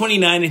in verse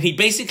 29 and he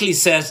basically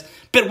says,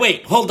 but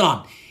wait, hold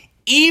on.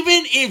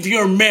 Even if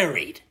you're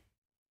married,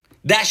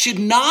 that should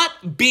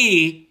not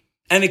be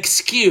an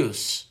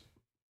excuse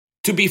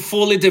to be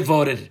fully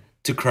devoted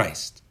to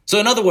Christ. So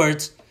in other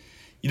words,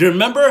 you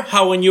remember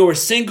how when you were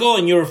single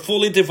and you were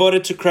fully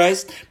devoted to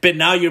Christ, but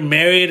now you're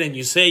married and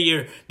you say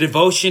your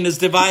devotion is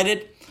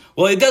divided?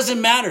 Well, it doesn't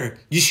matter.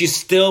 You should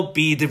still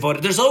be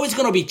devoted. There's always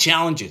going to be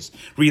challenges,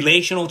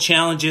 relational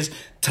challenges,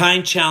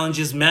 time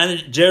challenges,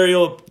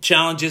 managerial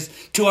challenges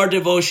to our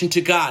devotion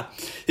to God.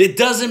 It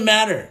doesn't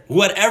matter.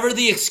 Whatever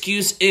the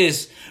excuse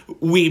is,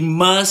 we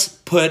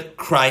must put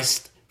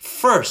Christ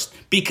first.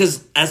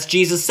 Because as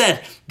Jesus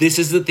said, this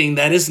is the thing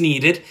that is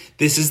needed.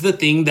 This is the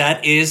thing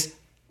that is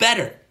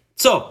better.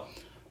 So,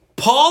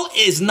 Paul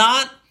is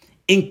not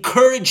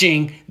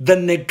encouraging the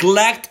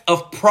neglect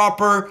of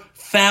proper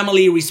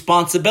family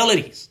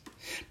responsibilities,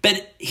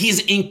 but he's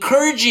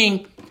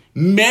encouraging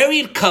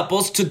married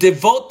couples to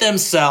devote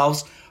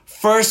themselves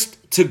first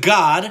to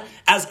God,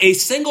 as a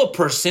single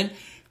person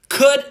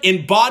could,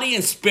 in body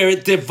and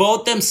spirit,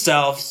 devote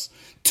themselves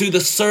to the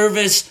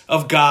service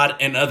of God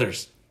and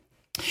others.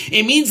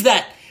 It means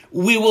that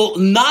we will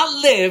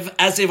not live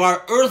as if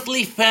our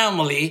earthly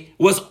family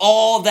was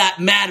all that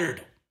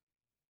mattered.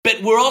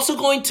 But we're also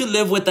going to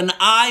live with an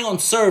eye on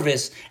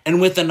service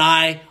and with an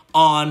eye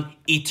on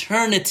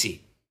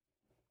eternity.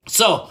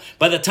 So,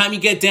 by the time you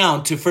get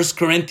down to 1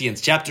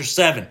 Corinthians chapter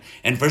 7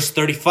 and verse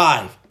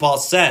 35, Paul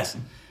says,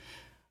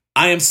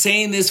 I am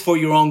saying this for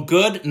your own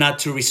good, not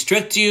to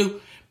restrict you,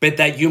 but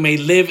that you may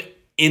live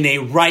in a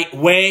right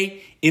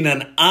way, in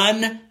an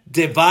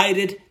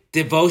undivided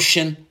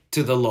devotion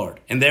to the Lord.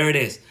 And there it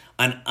is,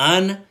 an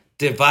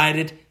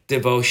undivided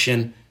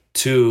devotion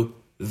to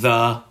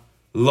the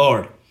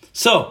Lord.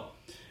 So,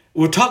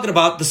 we're talking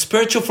about the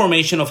spiritual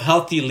formation of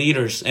healthy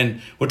leaders.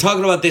 And we're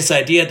talking about this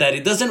idea that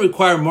it doesn't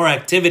require more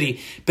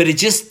activity, but it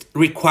just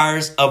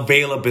requires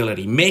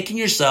availability. Making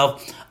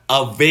yourself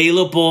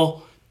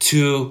available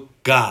to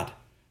God.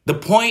 The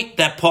point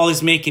that Paul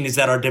is making is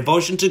that our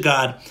devotion to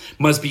God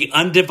must be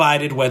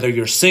undivided, whether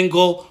you're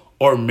single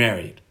or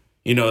married.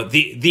 You know,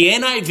 the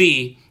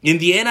NIV, in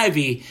the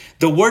NIV,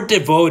 the word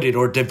devoted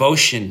or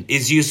devotion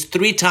is used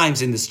 3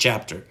 times in this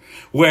chapter,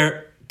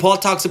 where Paul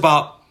talks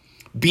about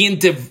being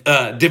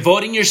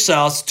devoting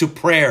yourselves to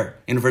prayer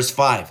in verse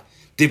 5.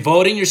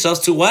 Devoting yourselves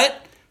to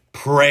what?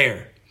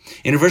 Prayer.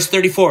 In verse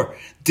 34,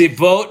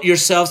 devote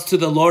yourselves to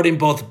the Lord in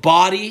both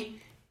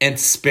body and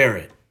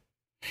spirit.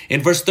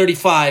 In verse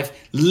 35,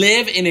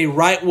 live in a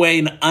right way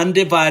in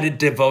undivided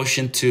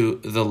devotion to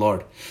the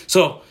Lord.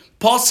 So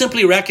Paul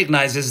simply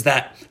recognizes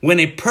that when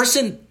a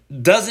person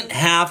doesn't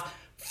have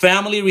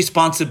family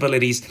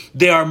responsibilities,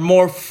 they are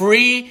more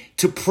free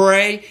to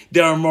pray. They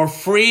are more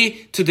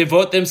free to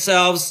devote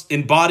themselves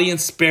in body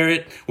and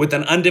spirit with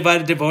an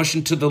undivided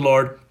devotion to the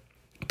Lord.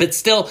 But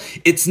still,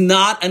 it's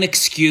not an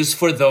excuse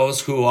for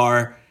those who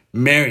are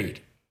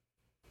married.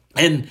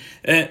 And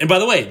by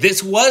the way,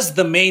 this was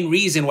the main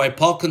reason why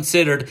Paul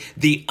considered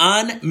the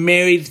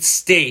unmarried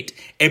state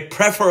a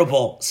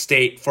preferable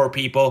state for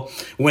people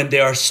when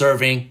they are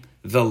serving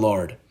the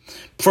Lord.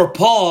 For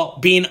Paul,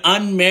 being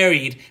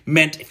unmarried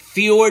meant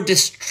fewer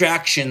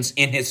distractions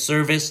in his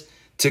service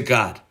to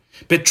God.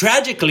 But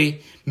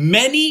tragically,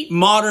 many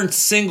modern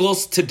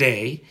singles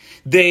today,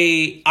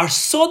 they are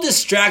so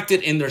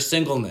distracted in their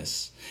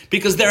singleness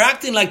because they're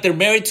acting like they're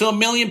married to a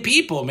million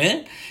people,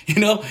 man.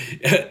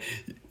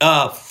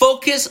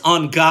 Focus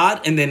on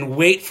God and then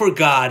wait for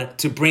God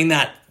to bring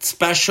that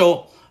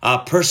special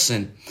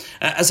person.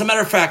 As a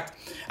matter of fact,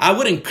 I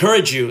would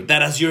encourage you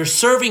that as you're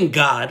serving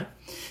God,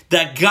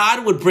 that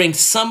God would bring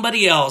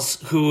somebody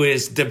else who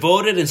is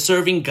devoted and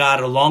serving God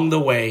along the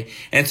way.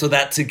 And so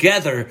that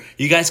together,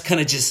 you guys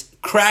kind of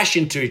just crash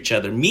into each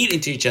other, meet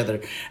into each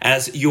other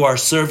as you are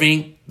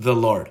serving the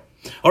Lord.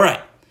 All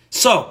right.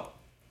 So,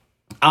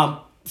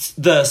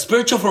 the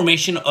spiritual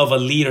formation of a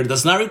leader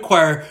does not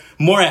require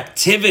more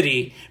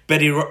activity,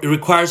 but it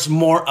requires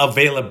more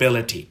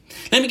availability.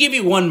 Let me give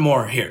you one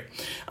more here.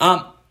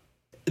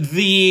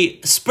 The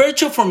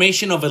spiritual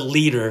formation of a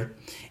leader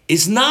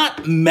is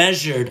not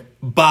measured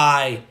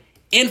by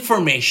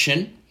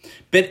information,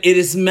 but it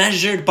is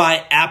measured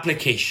by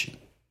application.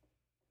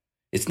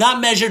 It's not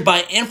measured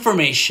by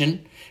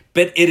information,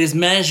 but it is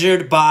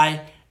measured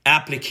by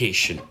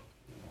application.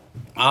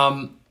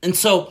 And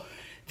so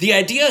the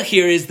idea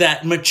here is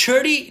that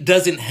maturity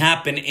doesn't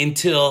happen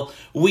until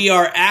we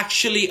are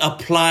actually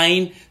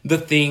applying the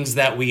things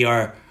that we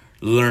are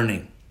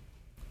learning.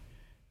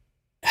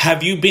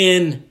 Have you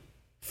been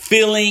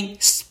feeling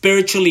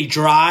spiritually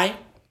dry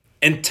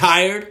and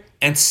tired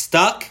and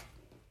stuck?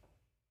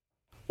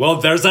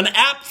 Well, there's an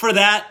app for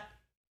that.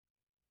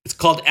 It's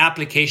called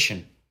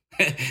application.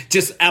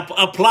 Just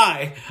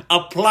apply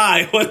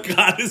what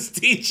God is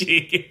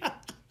teaching.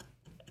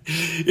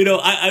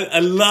 I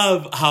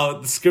love how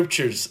the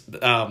scriptures,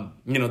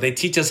 they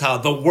teach us how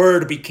the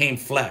word became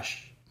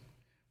flesh,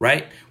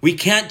 right? We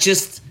can't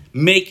just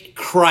make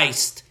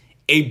Christ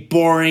a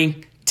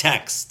boring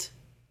text.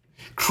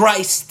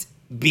 Christ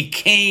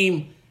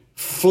became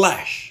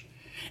flesh.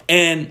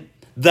 And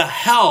the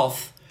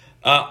health,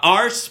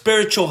 our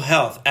spiritual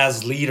health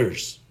as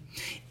leaders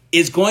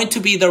is going to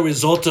be the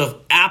result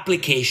of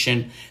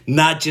application,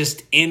 not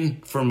just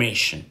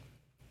information.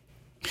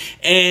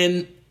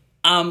 And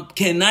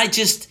can I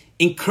just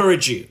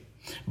encourage you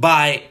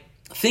by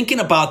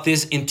thinking about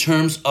this in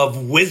terms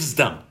of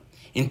wisdom,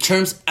 in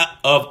terms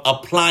of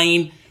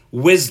applying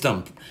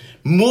wisdom,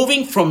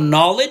 moving from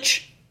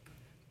knowledge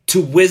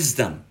to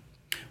wisdom.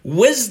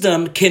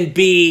 Wisdom can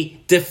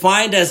be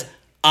defined as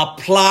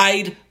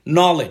applied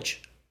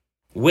knowledge.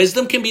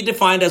 Wisdom can be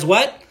defined as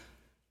what?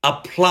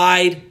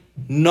 Applied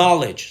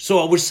knowledge. So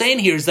what we're saying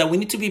here is that we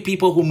need to be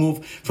people who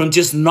move from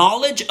just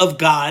knowledge of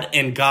God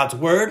and God's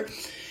word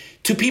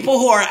to people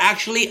who are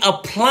actually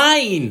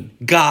applying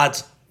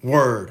God's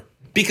word.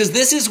 Because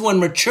this is when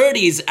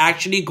maturity is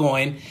actually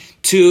going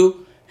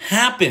to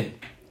happen.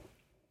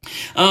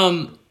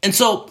 And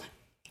so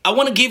I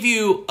want to give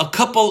you a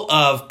couple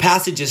of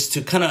passages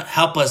to kind of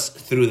help us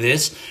through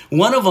this.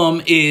 One of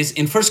them is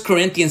in 1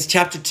 Corinthians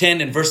chapter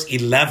 10 and verse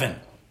 11.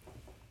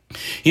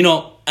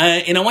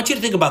 And I want you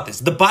to think about this.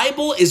 The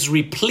Bible is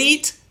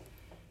replete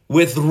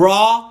with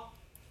raw,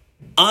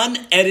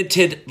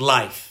 unedited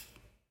life,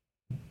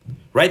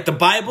 right? The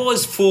Bible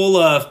is full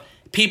of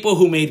people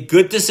who made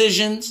good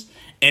decisions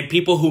and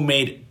people who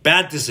made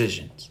bad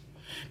decisions.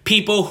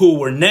 People who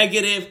were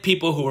negative,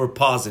 people who were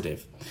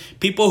positive.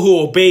 People who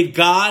obeyed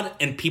God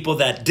and people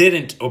that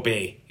didn't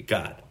obey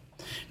God.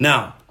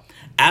 Now,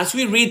 as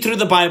we read through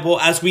the Bible,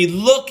 as we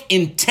look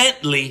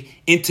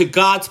intently into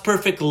God's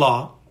perfect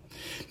law,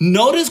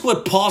 notice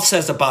what Paul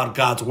says about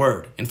God's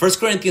word in 1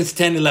 Corinthians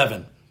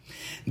 10:11.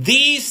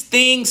 These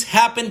things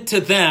happened to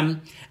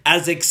them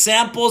as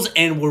examples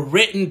and were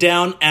written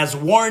down as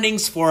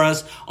warnings for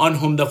us on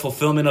whom the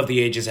fulfillment of the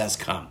ages has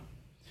come.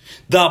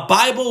 The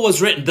Bible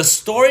was written, the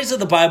stories of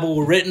the Bible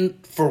were written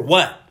for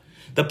what?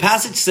 The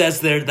passage says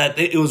there that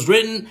it was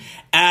written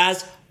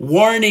as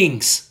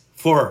warnings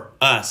for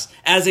us,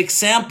 as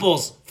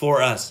examples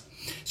for us.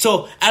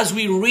 So as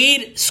we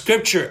read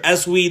scripture,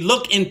 as we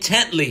look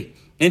intently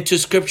into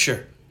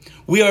scripture,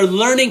 we are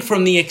learning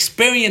from the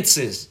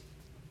experiences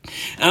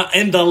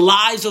and the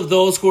lives of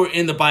those who are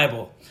in the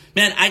Bible.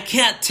 Man, I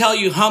can't tell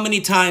you how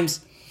many times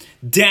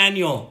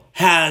Daniel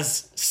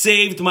has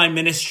saved my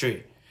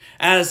ministry.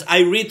 As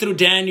I read through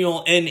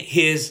Daniel and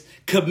his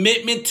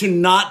commitment to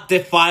not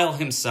defile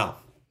himself.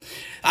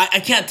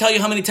 I can't tell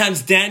you how many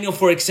times Daniel,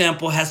 for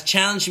example, has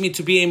challenged me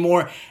to be a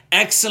more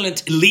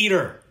excellent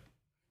leader.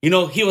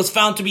 He was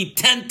found to be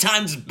 10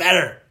 times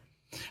better.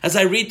 As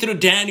I read through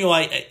Daniel,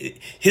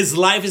 his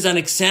life is an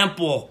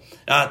example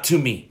to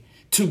me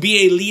to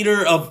be a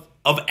leader of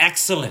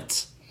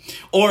excellence.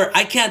 Or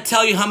I can't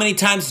tell you how many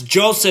times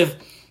Joseph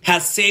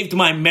has saved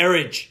my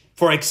marriage,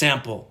 for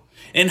example.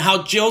 And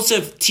how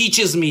Joseph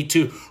teaches me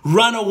to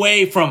run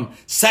away from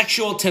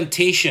sexual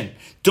temptation.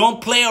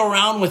 Don't play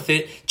around with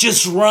it.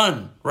 Just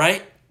run,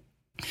 right?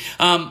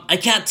 I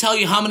can't tell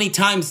you how many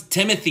times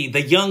Timothy,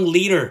 the young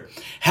leader,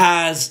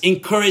 has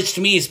encouraged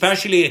me,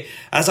 especially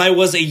as I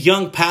was a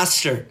young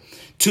pastor,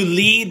 to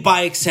lead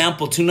by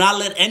example, to not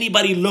let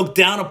anybody look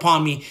down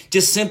upon me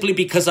just simply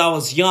because I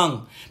was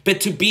young,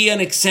 but to be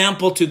an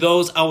example to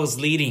those I was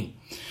leading.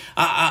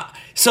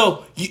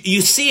 So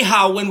you see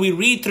how when we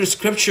read through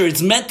scripture,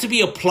 it's meant to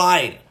be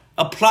applied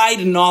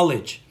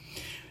knowledge.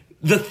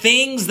 The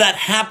things that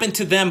happened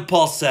to them,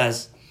 Paul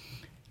says,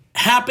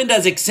 happened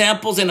as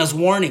examples and as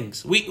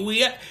warnings. We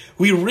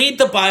read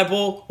the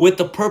Bible with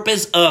the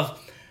purpose of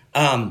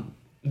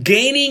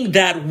gaining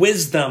that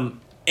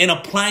wisdom and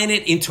applying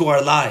it into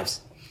our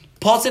lives.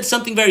 Paul said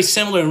something very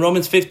similar in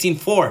Romans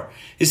 15:4.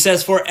 It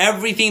says, for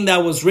everything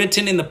that was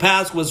written in the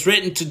past was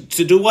written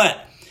to do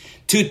what?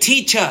 To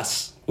teach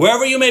us.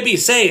 Wherever you may be,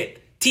 say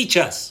it. Teach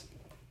us.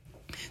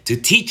 To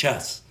teach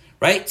us,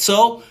 right?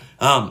 So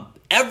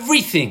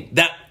everything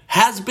that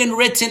has been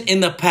written in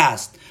the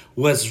past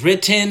was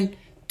written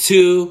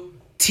to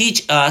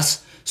teach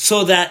us,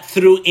 so that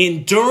through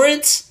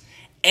endurance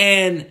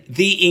and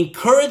the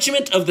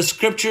encouragement of the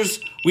scriptures,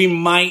 we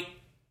might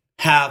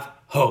have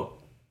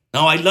hope.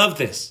 Now, I love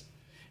this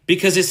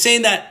because it's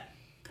saying that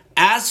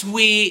as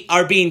we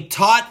are being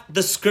taught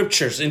the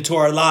scriptures into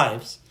our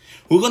lives,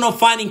 we're going to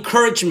find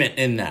encouragement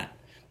in that.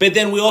 But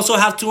then we also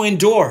have to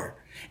endure.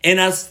 And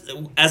as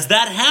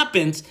that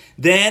happens,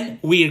 then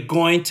we are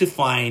going to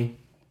find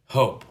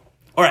hope.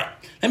 All right,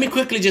 let me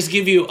quickly just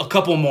give you a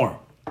couple more.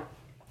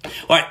 All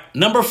right,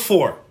 number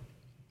 4.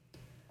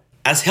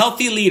 As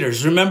healthy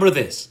leaders, remember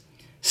this.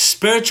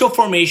 Spiritual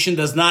formation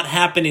does not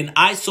happen in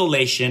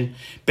isolation,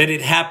 but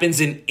it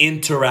happens in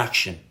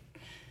interaction.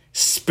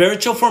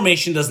 Spiritual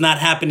formation does not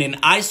happen in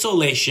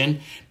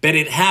isolation, but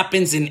it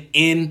happens in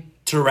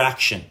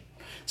interaction.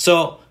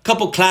 So, a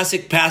couple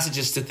classic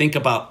passages to think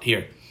about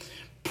here.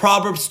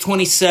 Proverbs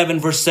 27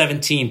 verse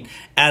 17.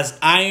 As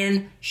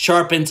iron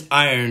sharpens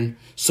iron,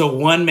 so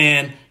one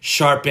man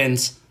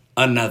sharpens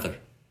another.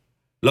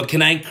 Look,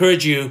 can I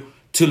encourage you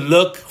to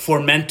look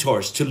for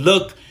mentors, to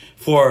look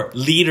for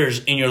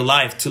leaders in your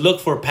life, to look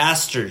for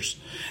pastors,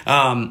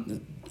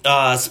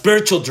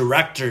 spiritual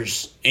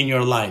directors in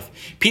your life,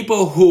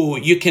 people who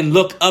you can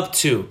look up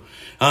to.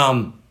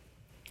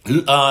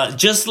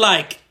 Just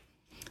like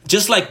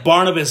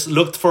Barnabas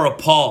looked for a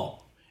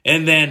Paul,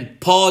 and then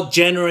Paul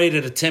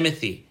generated a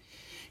Timothy.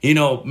 You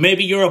know,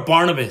 maybe you're a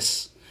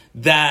Barnabas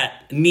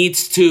that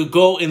needs to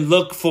go and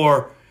look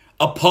for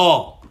a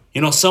Paul,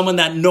 you know, someone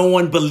that no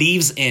one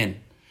believes in.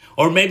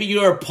 Or maybe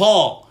you're a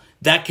Paul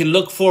that can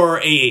look for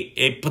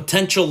a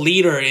potential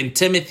leader in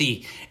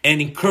Timothy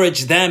and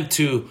encourage them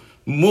to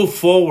move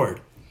forward.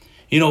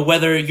 You know,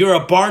 whether you're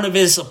a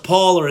Barnabas, a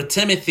Paul, or a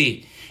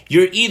Timothy,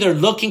 you're either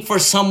looking for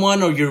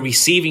someone or you're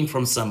receiving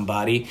from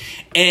somebody.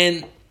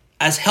 And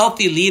as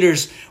healthy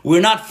leaders,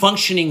 we're not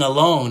functioning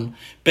alone,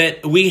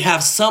 but we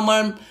have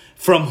someone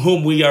from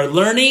whom we are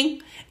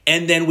learning,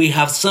 and then we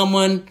have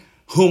someone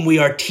whom we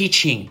are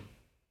teaching.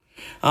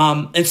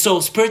 And so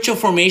spiritual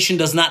formation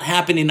does not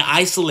happen in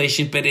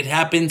isolation, but it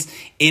happens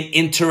in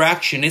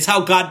interaction. It's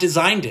how God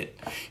designed it.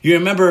 You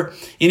remember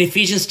in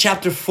Ephesians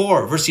chapter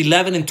 4, verse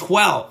 11 and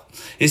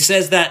 12, it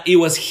says that it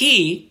was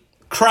He,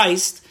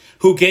 Christ,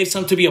 who gave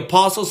some to be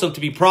apostles, some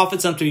to be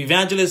prophets, some to be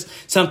evangelists,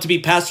 some to be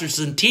pastors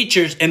and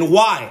teachers. And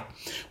why?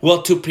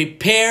 Well, to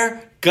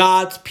prepare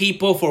God's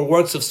people for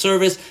works of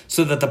service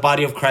so that the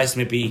body of Christ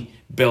may be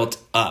built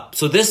up.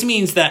 So this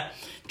means that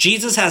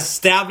Jesus has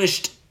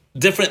established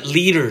different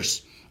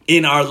leaders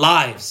in our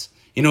lives.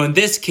 You know, in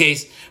this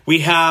case, we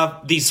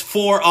have these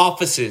 4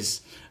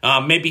 offices,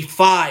 maybe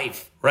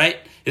 5, right?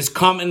 It's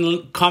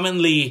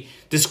commonly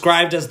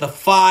described as the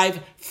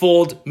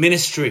 5-fold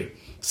ministry.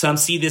 Some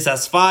see this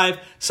as 5,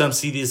 some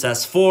see this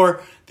as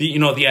 4.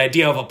 The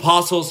idea of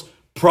apostles,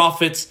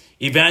 prophets,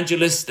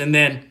 evangelists, and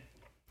then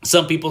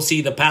some people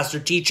see the pastor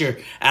teacher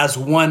as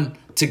one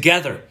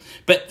together.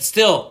 But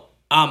still,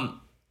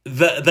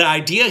 the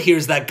idea here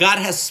is that God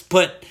has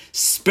put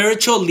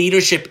spiritual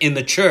leadership in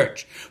the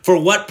church. For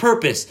what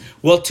purpose?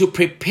 Well, to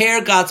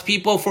prepare God's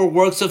people for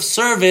works of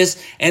service,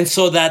 and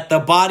so that the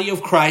body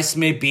of Christ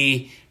may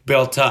be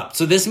built up.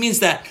 So this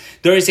means that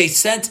there is a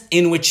sense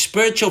in which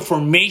spiritual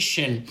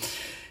formation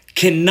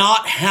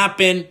cannot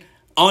happen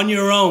on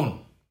your own.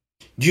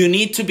 You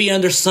need to be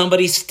under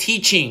somebody's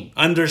teaching,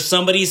 under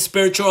somebody's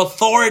spiritual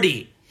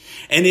authority.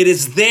 And it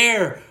is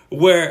there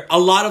where a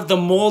lot of the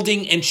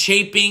molding and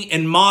shaping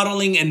and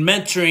modeling and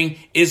mentoring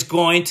is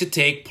going to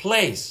take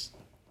place.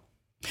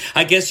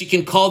 I guess you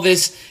can call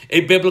this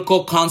a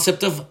biblical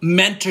concept of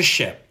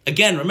mentorship.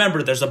 Again,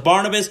 remember, there's a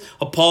Barnabas,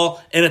 a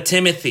Paul, and a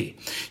Timothy.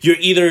 You're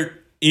either,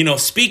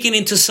 speaking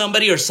into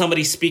somebody or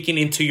somebody speaking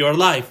into your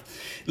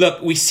life.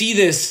 Look, we see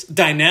this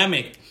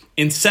dynamic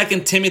in 2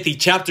 Timothy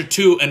chapter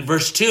 2 and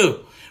verse 2,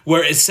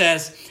 where it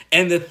says,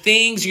 and the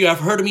things you have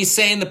heard me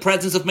say in the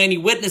presence of many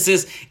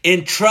witnesses,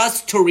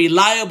 entrust to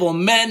reliable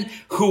men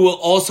who will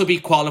also be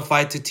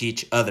qualified to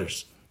teach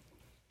others.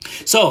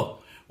 So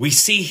we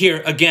see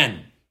here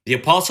again, the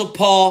Apostle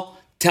Paul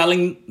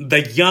telling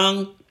the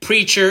young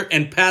preacher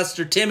and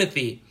pastor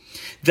Timothy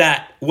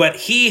that what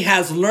he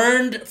has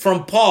learned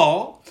from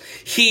Paul,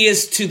 he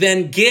is to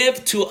then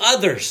give to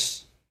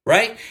others,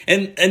 right?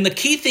 And the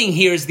key thing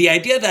here is the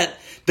idea that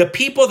the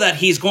people that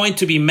he's going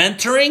to be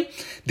mentoring,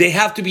 they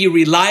have to be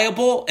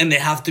reliable and they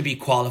have to be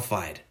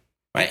qualified,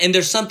 right? And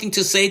there's something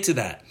to say to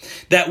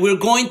that we're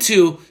going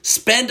to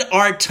spend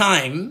our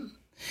time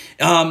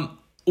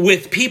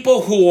with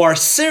people who are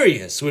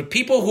serious, with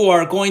people who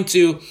are going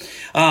to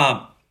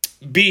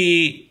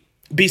be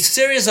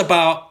serious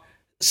about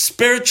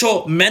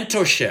spiritual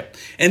mentorship.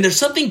 And there's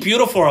something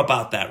beautiful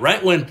about that,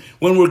 right? When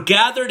we're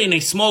gathered in a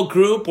small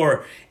group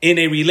or in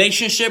a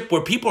relationship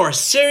where people are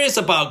serious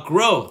about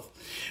growth,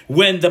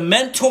 when the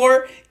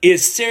mentor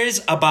is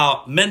serious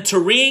about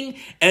mentoring,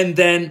 and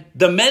then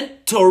the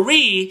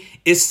mentoree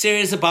is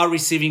serious about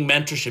receiving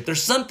mentorship,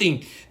 there's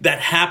something that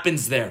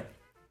happens there.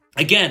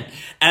 Again,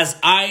 as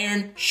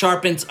iron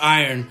sharpens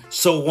iron,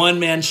 so one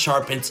man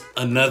sharpens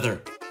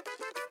another.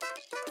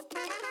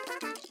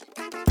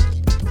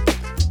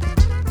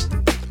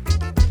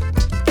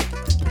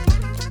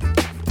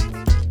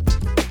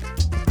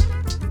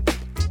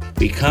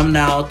 We come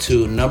now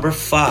to number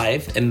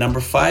 5, and number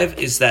 5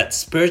 is that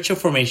spiritual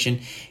formation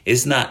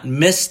is not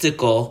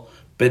mystical,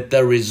 but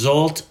the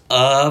result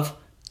of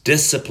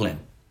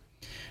discipline.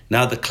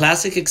 Now, the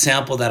classic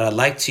example that I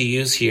like to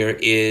use here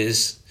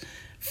is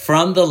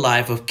from the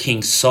life of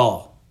King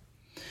Saul.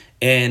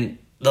 And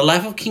the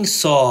life of King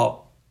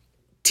Saul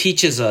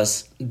teaches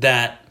us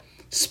that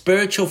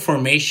spiritual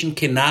formation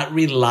cannot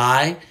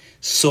rely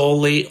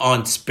solely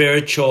on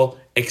spiritual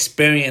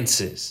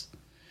experiences.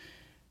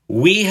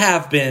 We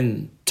have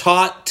been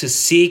taught to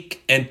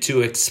seek and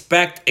to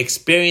expect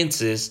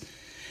experiences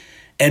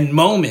and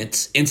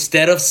moments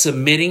instead of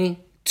submitting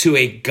to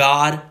a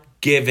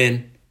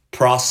God-given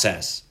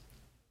process.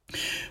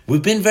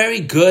 We've been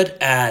very good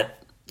at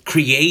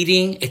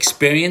creating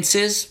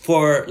experiences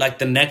for like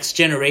the next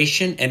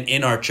generation and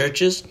in our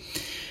churches,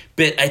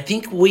 but I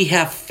think we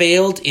have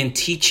failed in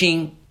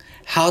teaching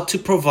how to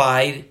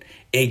provide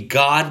a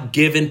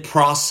God-given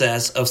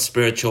process of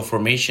spiritual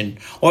formation,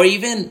 or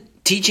even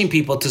teaching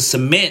people to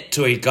submit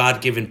to a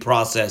God-given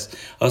process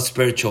of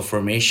spiritual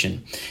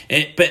formation.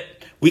 But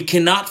we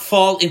cannot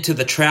fall into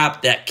the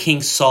trap that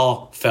King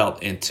Saul fell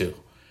into.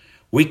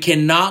 We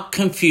cannot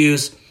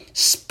confuse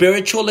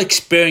spiritual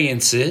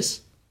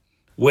experiences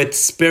with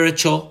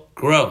spiritual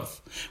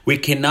growth. We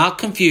cannot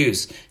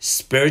confuse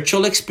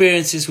spiritual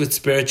experiences with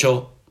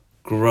spiritual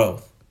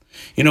growth.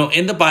 You know,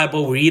 in the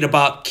Bible, we read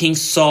about King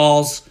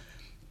Saul's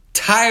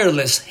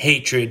tireless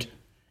hatred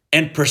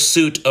and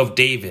pursuit of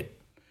David.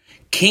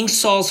 King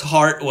Saul's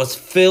heart was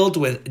filled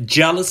with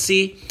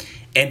jealousy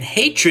and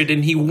hatred,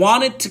 and he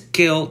wanted to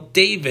kill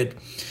David.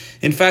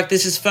 In fact,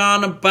 this is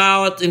found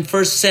about in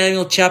 1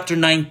 Samuel chapter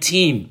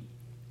 19.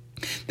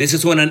 This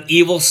is when an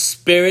evil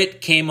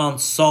spirit came on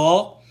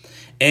Saul,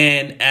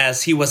 and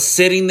as he was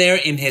sitting there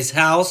in his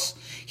house,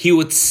 he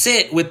would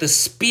sit with the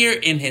spear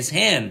in his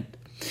hand.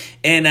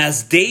 And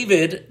as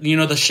David,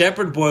 the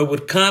shepherd boy,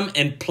 would come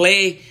and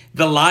play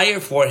the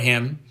lyre for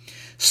him,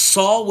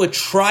 Saul would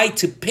try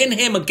to pin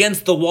him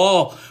against the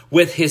wall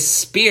with his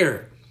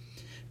spear,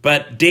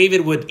 but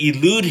David would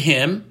elude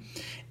him,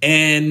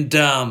 and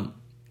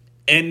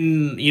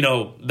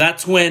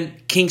that's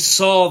when King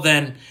Saul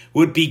then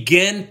would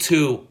begin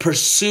to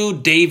pursue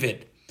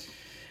David.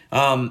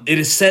 It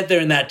is said there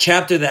in that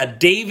chapter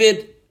that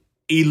David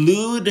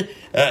eluded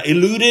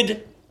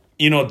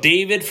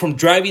David from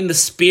driving the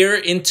spear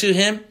into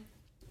him,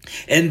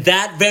 and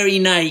that very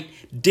night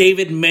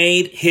David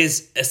made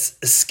his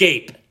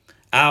escape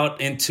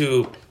out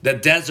into the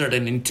desert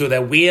and into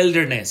the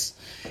wilderness.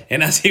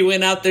 And as he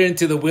went out there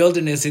into the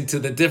wilderness, into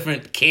the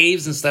different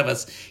caves and stuff,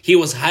 as he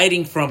was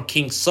hiding from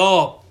King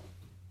Saul,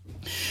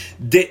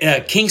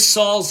 King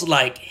Saul's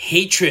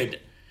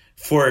hatred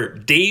for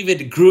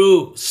David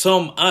grew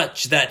so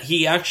much that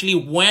he actually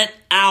went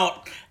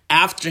out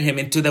after him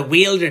into the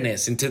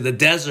wilderness, into the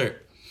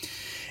desert.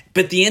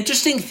 But the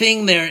interesting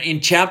thing there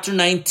in chapter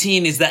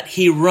 19 is that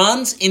he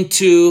runs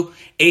into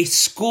a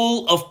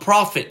school of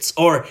prophets,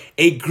 or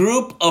a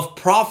group of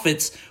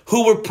prophets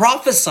who were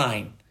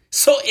prophesying.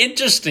 So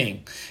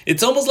interesting.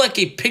 It's almost like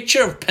a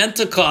picture of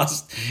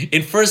Pentecost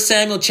in 1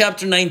 Samuel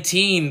chapter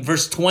 19,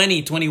 verse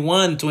 20,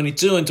 21,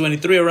 22, and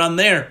 23, around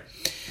there.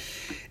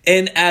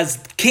 And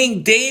as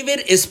King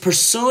David is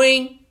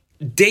pursuing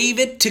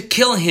David to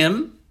kill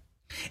him,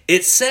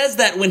 it says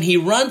that when he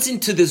runs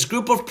into this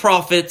group of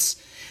prophets,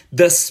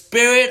 the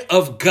Spirit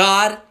of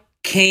God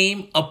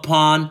came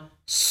upon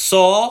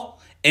Saul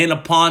and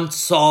upon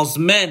Saul's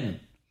men.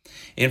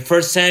 In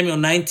 1 Samuel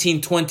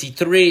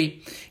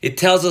 19:23, it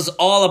tells us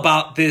all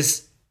about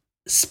this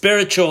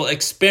spiritual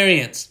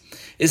experience.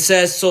 It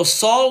says, "So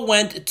Saul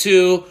went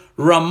to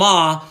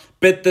Ramah,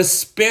 but the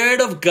Spirit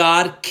of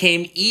God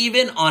came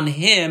even on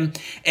him,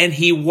 and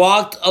he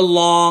walked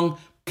along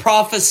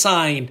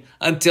prophesying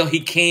until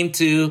he came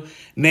to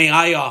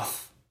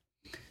Naioth."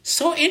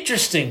 So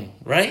interesting,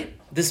 right?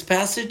 This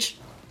passage.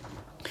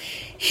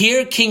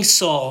 Here King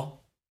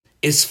Saul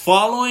is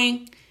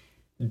following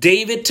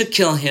David to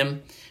kill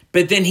him,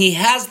 But then he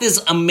has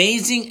this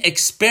amazing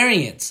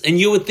experience. And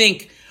you would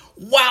think,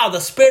 wow, the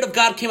Spirit of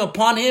God came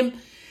upon him.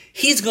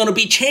 He's going to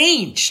be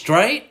changed,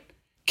 right?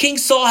 King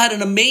Saul had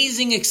an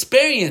amazing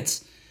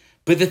experience.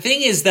 But the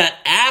thing is that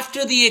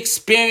after the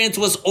experience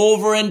was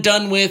over and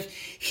done with,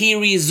 he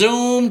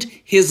resumed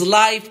his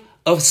life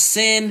of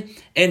sin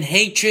and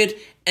hatred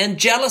and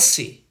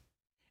jealousy.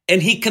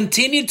 And he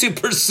continued to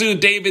pursue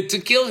David to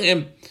kill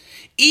him,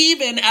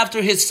 even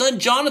after his son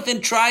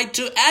Jonathan tried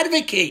to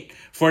advocate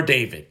for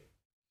David.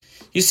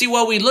 You see,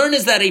 what we learn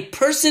is that a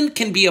person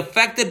can be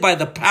affected by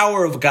the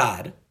power of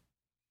God,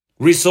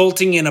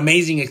 resulting in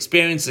amazing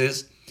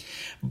experiences,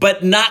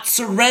 but not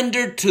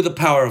surrendered to the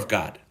power of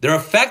God. They're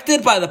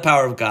affected by the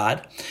power of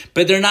God,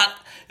 but they're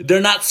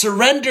not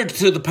surrendered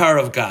to the power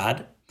of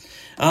God,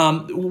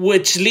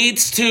 which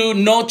leads to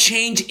no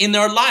change in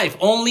their life,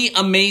 only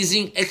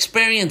amazing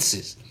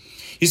experiences.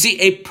 You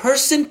see, a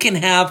person can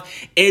have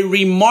a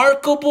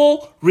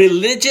remarkable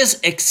religious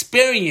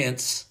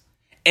experience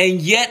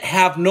and yet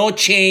have no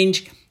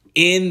change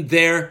in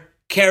their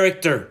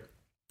character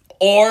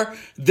or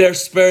their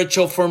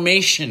spiritual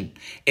formation.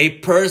 A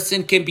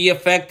person can be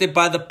affected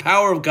by the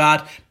power of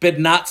God, but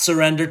not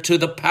surrender to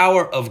the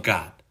power of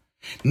God.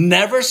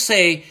 Never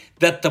say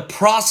that the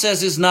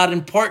process is not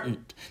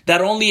important, that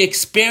only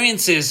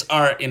experiences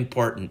are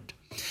important.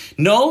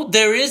 No,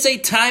 there is a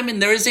time and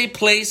there is a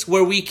place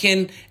where we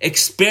can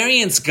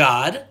experience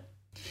God,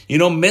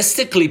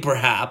 mystically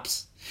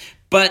perhaps,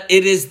 but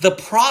it is the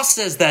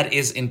process that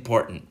is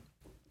important.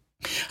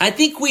 I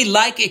think we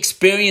like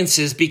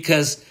experiences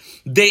because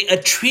they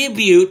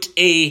attribute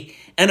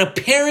an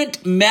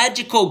apparent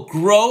magical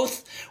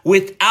growth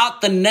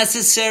without the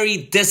necessary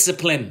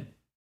discipline.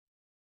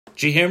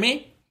 Did you hear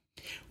me?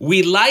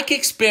 We like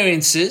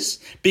experiences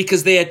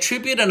because they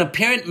attribute an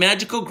apparent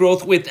magical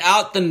growth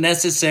without the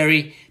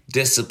necessary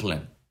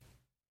discipline.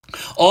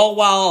 All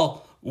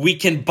while we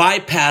can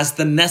bypass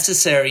the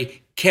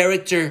necessary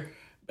character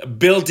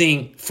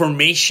building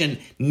formation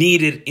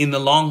needed in the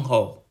long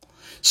haul.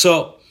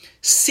 So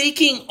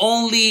seeking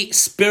only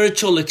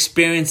spiritual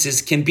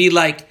experiences can be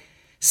like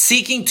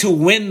seeking to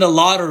win the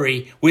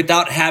lottery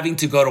without having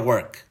to go to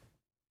work.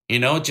 I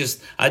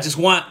just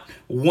want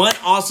one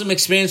awesome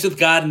experience with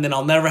God and then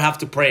I'll never have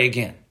to pray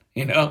again.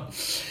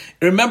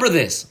 Remember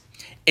this.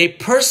 A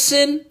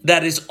person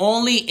that is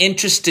only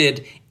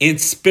interested in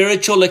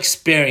spiritual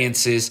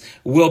experiences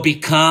will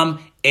become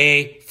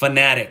a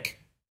fanatic.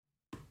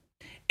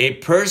 A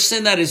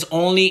person that is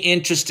only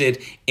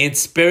interested in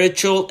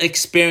spiritual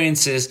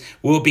experiences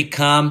will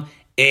become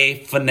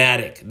a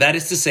fanatic. That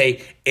is to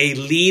say, a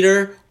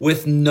leader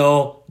with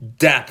no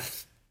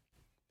depth.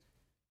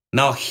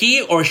 Now,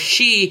 he or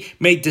she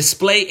may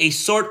display a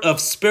sort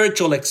of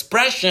spiritual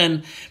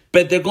expression,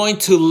 but they're going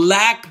to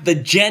lack the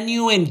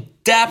genuine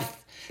depth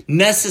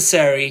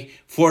necessary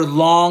for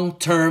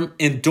long-term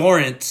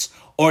endurance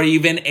or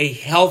even a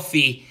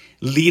healthy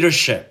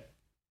leadership.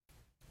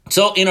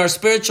 So in our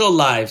spiritual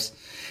lives,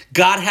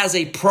 God has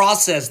a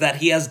process that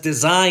he has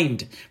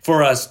designed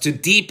for us to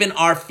deepen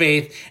our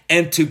faith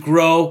and to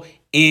grow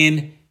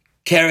in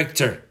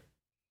character.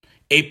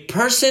 A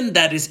person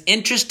that is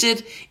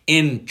interested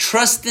in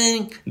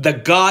trusting the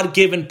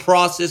God-given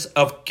process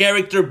of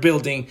character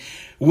building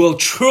will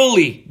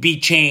truly be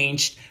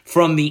changed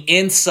from the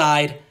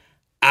inside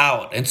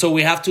out. And so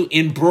we have to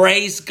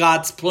embrace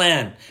God's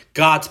plan,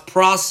 God's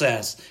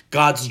process,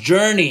 God's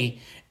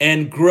journey,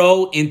 and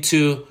grow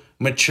into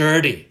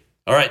maturity.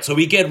 All right, so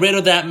we get rid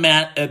of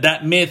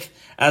that myth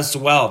as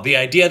well. The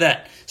idea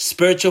that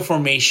spiritual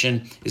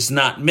formation is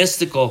not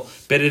mystical,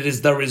 but it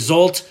is the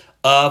result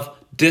of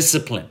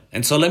discipline.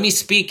 And so let me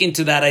speak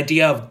into that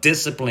idea of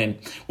discipline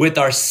with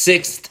our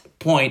sixth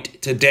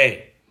point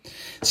today.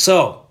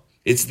 So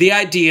it's the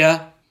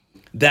idea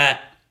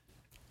that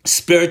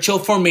spiritual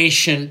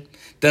formation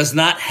does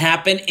not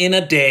happen in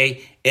a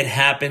day. It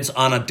happens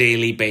on a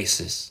daily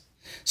basis.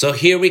 So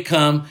here we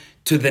come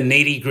to the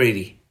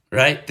nitty-gritty,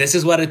 right? This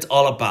is what it's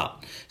all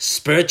about.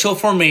 Spiritual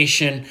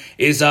formation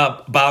is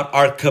about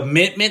our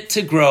commitment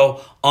to grow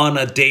on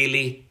a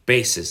daily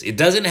basis. It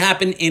doesn't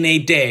happen in a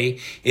day.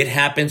 It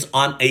happens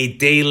on a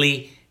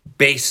daily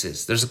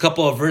basis. There's a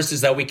couple of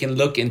verses that we can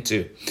look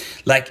into,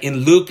 like in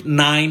Luke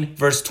 9,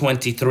 verse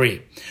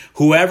 23.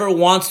 Whoever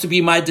wants to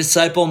be my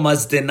disciple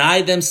must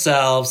deny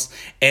themselves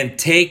and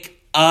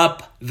take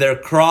up their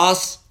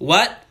cross,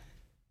 what?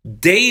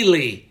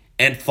 Daily,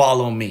 and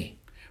follow me.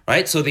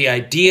 Right? So the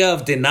idea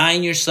of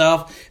denying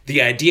yourself,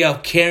 the idea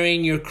of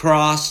carrying your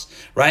cross,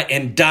 right?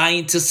 And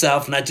dying to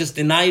self, not just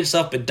deny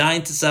yourself, but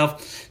dying to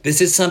self.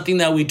 This is something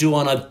that we do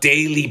on a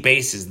daily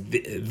basis.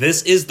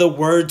 This is the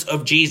words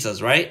of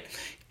Jesus, right?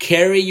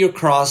 Carry your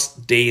cross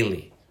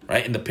daily,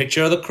 right? And the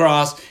picture of the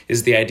cross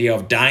is the idea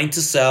of dying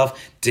to self,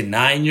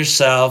 denying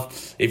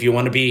yourself. If you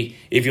want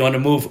to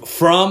move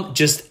from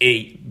just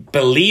a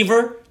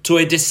believer to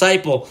a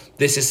disciple,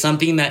 this is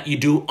something that you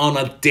do on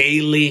a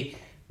daily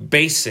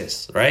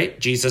basis, right?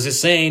 Jesus is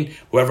saying,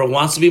 whoever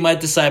wants to be my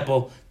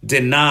disciple,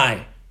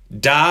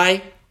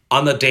 die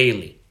on the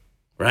daily,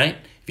 right?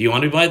 If you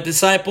want to be my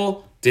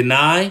disciple,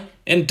 Deny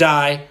and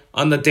die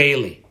on the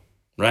daily,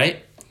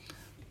 right?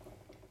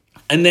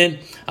 And then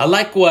I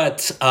like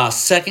what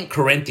 2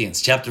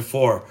 Corinthians chapter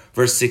 4,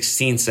 verse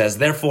 16 says.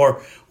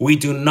 Therefore, we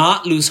do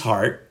not lose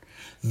heart,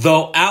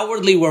 though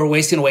outwardly we're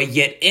wasting away,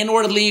 yet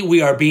inwardly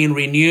we are being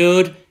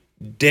renewed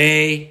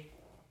day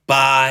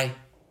by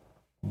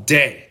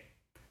day.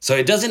 So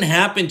it doesn't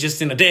happen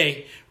just in a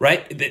day,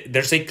 right?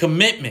 There's a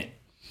commitment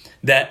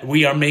that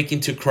we are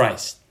making to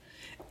Christ.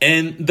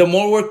 And the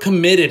more we're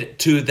committed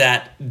to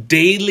that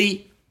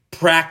daily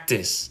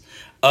practice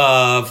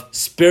of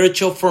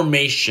spiritual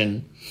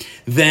formation,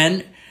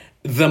 then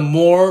the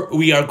more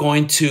we are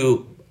going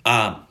to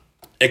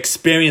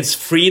experience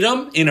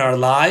freedom in our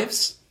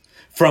lives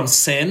from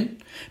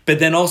sin, but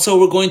then also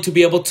we're going to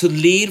be able to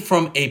lead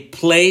from a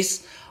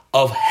place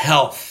of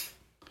health.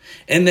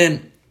 And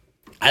then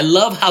I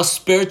love how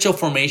spiritual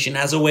formation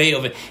has a way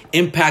of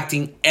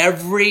impacting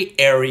every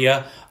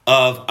area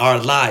of our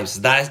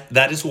lives.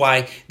 That is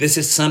why this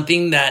is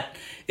something that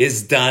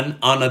is done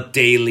on a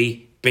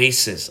daily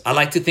basis. I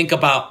like to think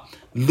about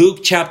Luke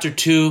chapter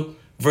 2,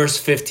 verse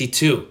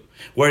 52,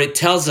 where it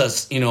tells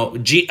us,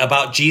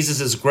 about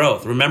Jesus's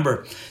growth.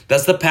 Remember,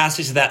 that's the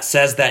passage that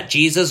says that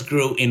Jesus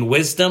grew in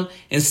wisdom,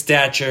 in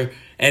stature,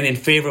 and in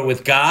favor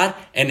with God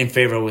and in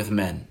favor with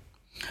men.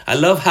 I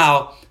love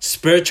how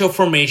spiritual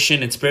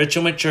formation and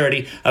spiritual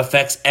maturity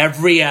affects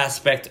every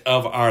aspect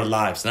of our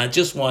lives. Not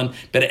just one,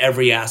 but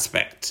every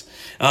aspect.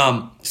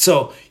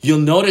 So you'll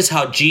notice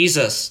how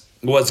Jesus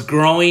was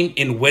growing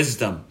in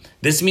wisdom.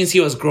 This means he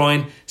was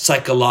growing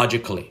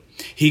psychologically.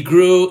 He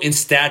grew in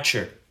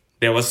stature.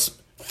 There was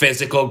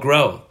physical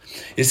growth.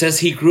 It says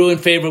he grew in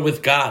favor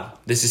with God.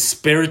 This is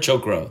spiritual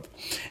growth.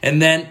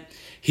 And then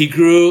he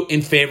grew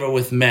in favor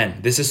with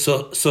men. This is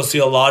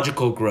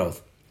sociological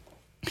growth.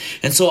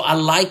 And so I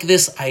like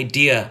this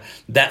idea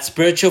that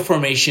spiritual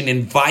formation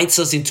invites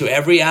us into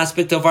every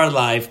aspect of our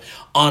life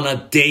on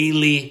a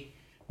daily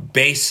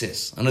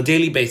basis.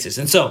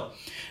 And so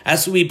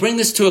as we bring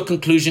this to a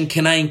conclusion,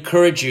 can I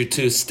encourage you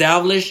to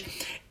establish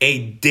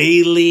a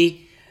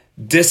daily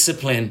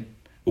discipline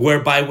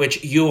whereby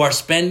which you are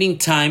spending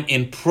time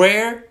in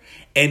prayer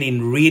and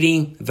in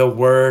reading the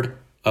Word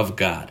of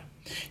God.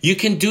 You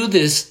can do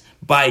this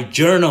by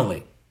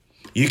journaling.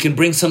 You can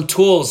bring some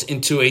tools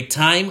into a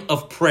time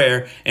of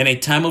prayer and a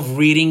time of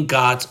reading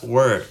God's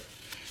Word.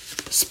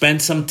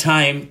 Spend some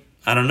time,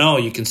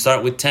 you can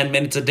start with 10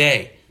 minutes a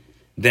day,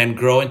 then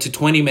grow into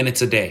 20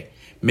 minutes a day.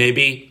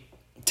 Maybe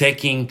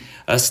taking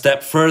a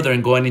step further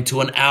and going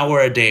into an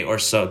hour a day or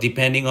so,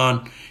 depending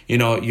on,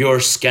 your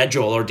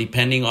schedule or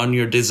depending on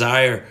your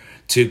desire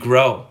to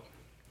grow.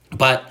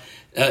 But,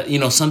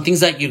 some things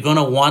that you're going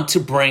to want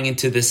to bring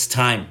into this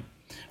time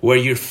where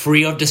you're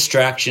free of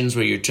distractions,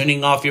 where you're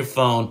turning off your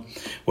phone,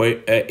 where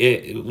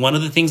one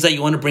of the things that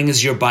you want to bring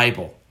is your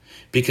Bible.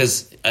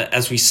 Because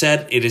as we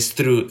said, it is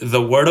through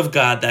the Word of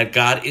God that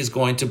God is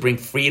going to bring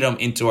freedom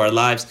into our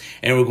lives.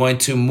 And we're going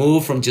to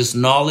move from just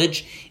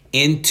knowledge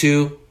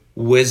into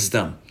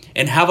wisdom.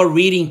 And have a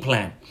reading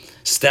plan.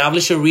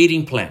 Establish a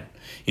reading plan.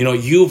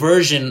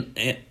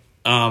 YouVersion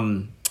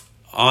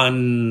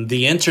on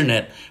the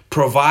internet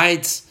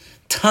provides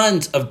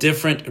tons of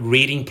different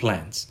reading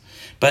plans.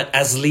 But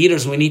as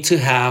leaders, we need to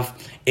have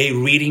a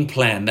reading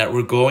plan that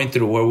we're going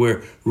through where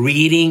we're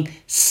reading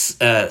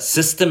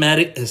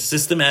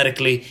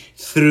systematically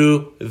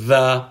through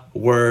the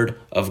Word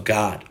of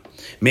God.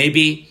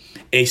 Maybe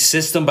a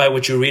system by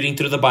which you're reading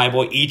through the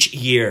Bible each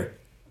year.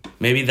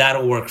 Maybe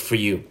that'll work for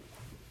you.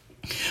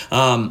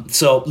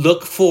 So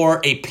look for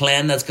a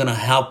plan that's going to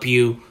help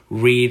you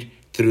read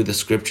through the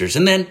scriptures.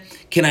 And then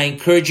can I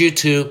encourage you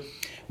to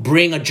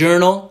bring a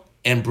journal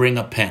and bring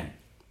a pen?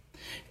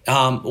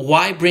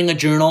 Why bring a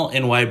journal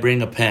and why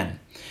bring a pen?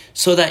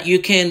 So that you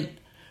can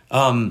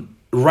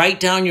write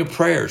down your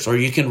prayers, or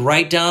you can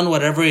write down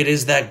whatever it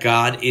is that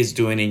God is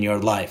doing in your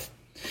life.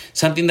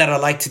 Something that I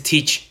like to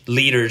teach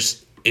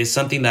leaders is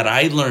something that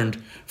I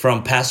learned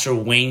from Pastor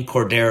Wayne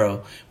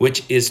Cordero,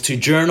 which is to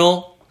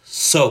journal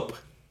SOAP,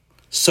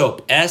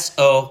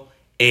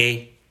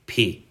 S-O-A-P.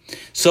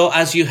 So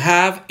as you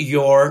have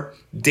your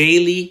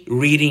daily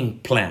reading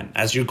plan,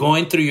 as you're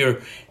going through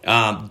your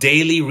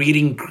daily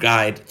reading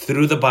guide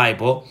through the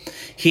Bible,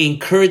 he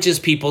encourages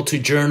people to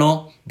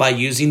journal by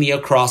using the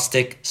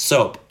acrostic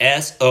SOAP,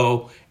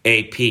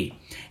 S-O-A-P.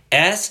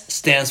 S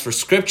stands for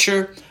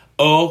scripture,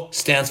 O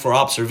stands for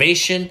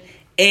observation,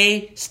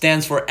 A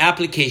stands for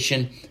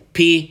application,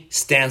 P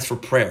stands for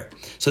prayer.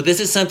 So this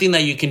is something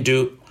that you can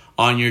do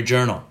on your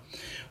journal.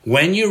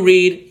 When you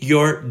read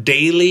your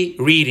daily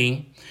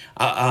reading,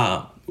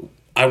 I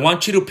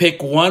want you to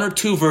pick one or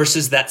two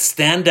verses that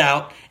stand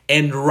out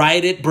and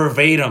write it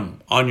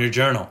verbatim on your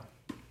journal.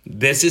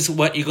 This is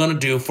what you're going to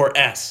do for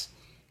S.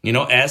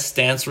 S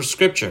stands for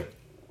scripture.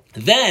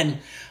 Then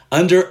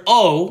under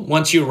O,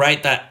 once you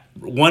write that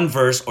one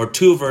verse or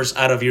two verse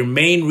out of your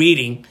main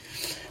reading,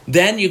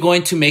 then you're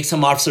going to make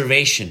some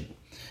observation.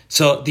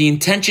 So the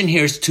intention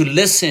here is to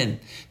listen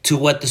to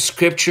what the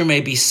scripture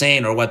may be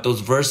saying or what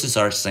those verses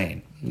are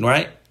saying,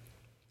 right?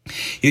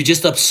 You're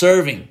just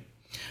observing.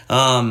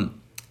 And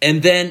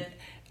then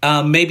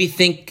maybe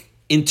think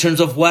in terms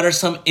of what are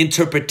some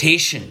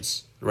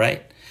interpretations,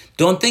 right?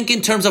 Don't think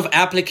in terms of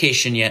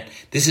application yet.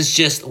 This is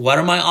just what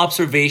are my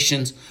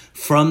observations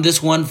from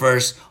this one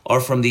verse or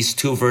from these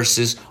two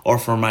verses or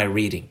from my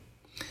reading.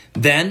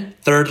 Then,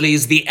 thirdly,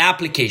 is the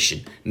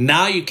application.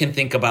 Now you can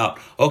think about,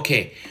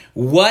 okay,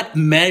 what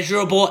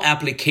measurable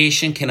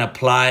application can I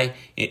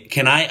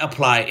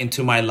apply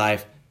into my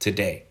life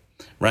today,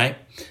 right?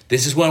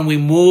 This is when we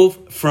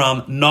move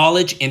from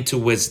knowledge into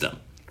wisdom,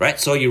 right?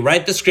 So you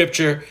write the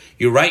scripture,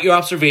 you write your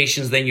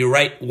observations, then you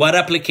write what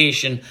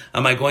application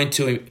am I going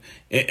to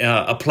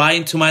apply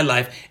into my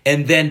life,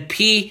 and then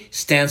P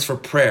stands for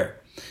prayer.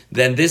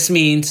 Then this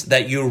means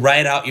that you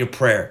write out your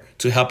prayer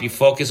to help you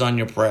focus on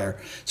your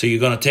prayer. So you're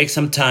going to take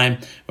some time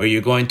where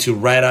you're going to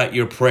write out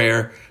your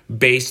prayer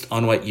based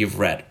on what you've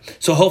read.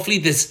 So hopefully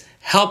this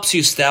helps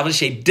you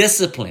establish a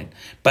discipline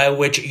by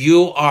which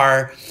you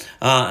are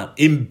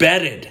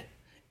embedded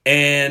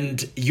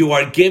and you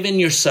are giving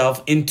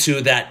yourself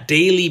into that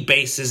daily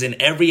basis in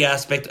every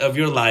aspect of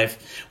your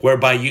life,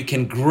 whereby you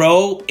can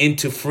grow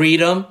into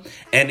freedom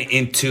and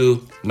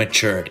into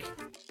maturity.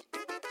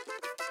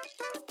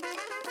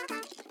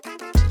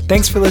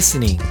 Thanks for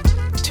listening.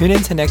 Tune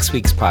in to next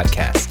week's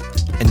podcast.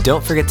 And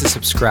don't forget to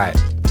subscribe.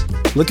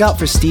 Look out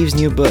for Steve's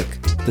new book,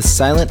 The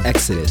Silent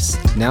Exodus,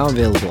 now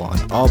available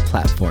on all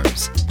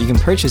platforms. You can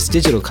purchase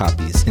digital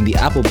copies in the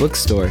Apple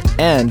Bookstore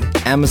and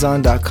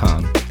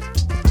Amazon.com.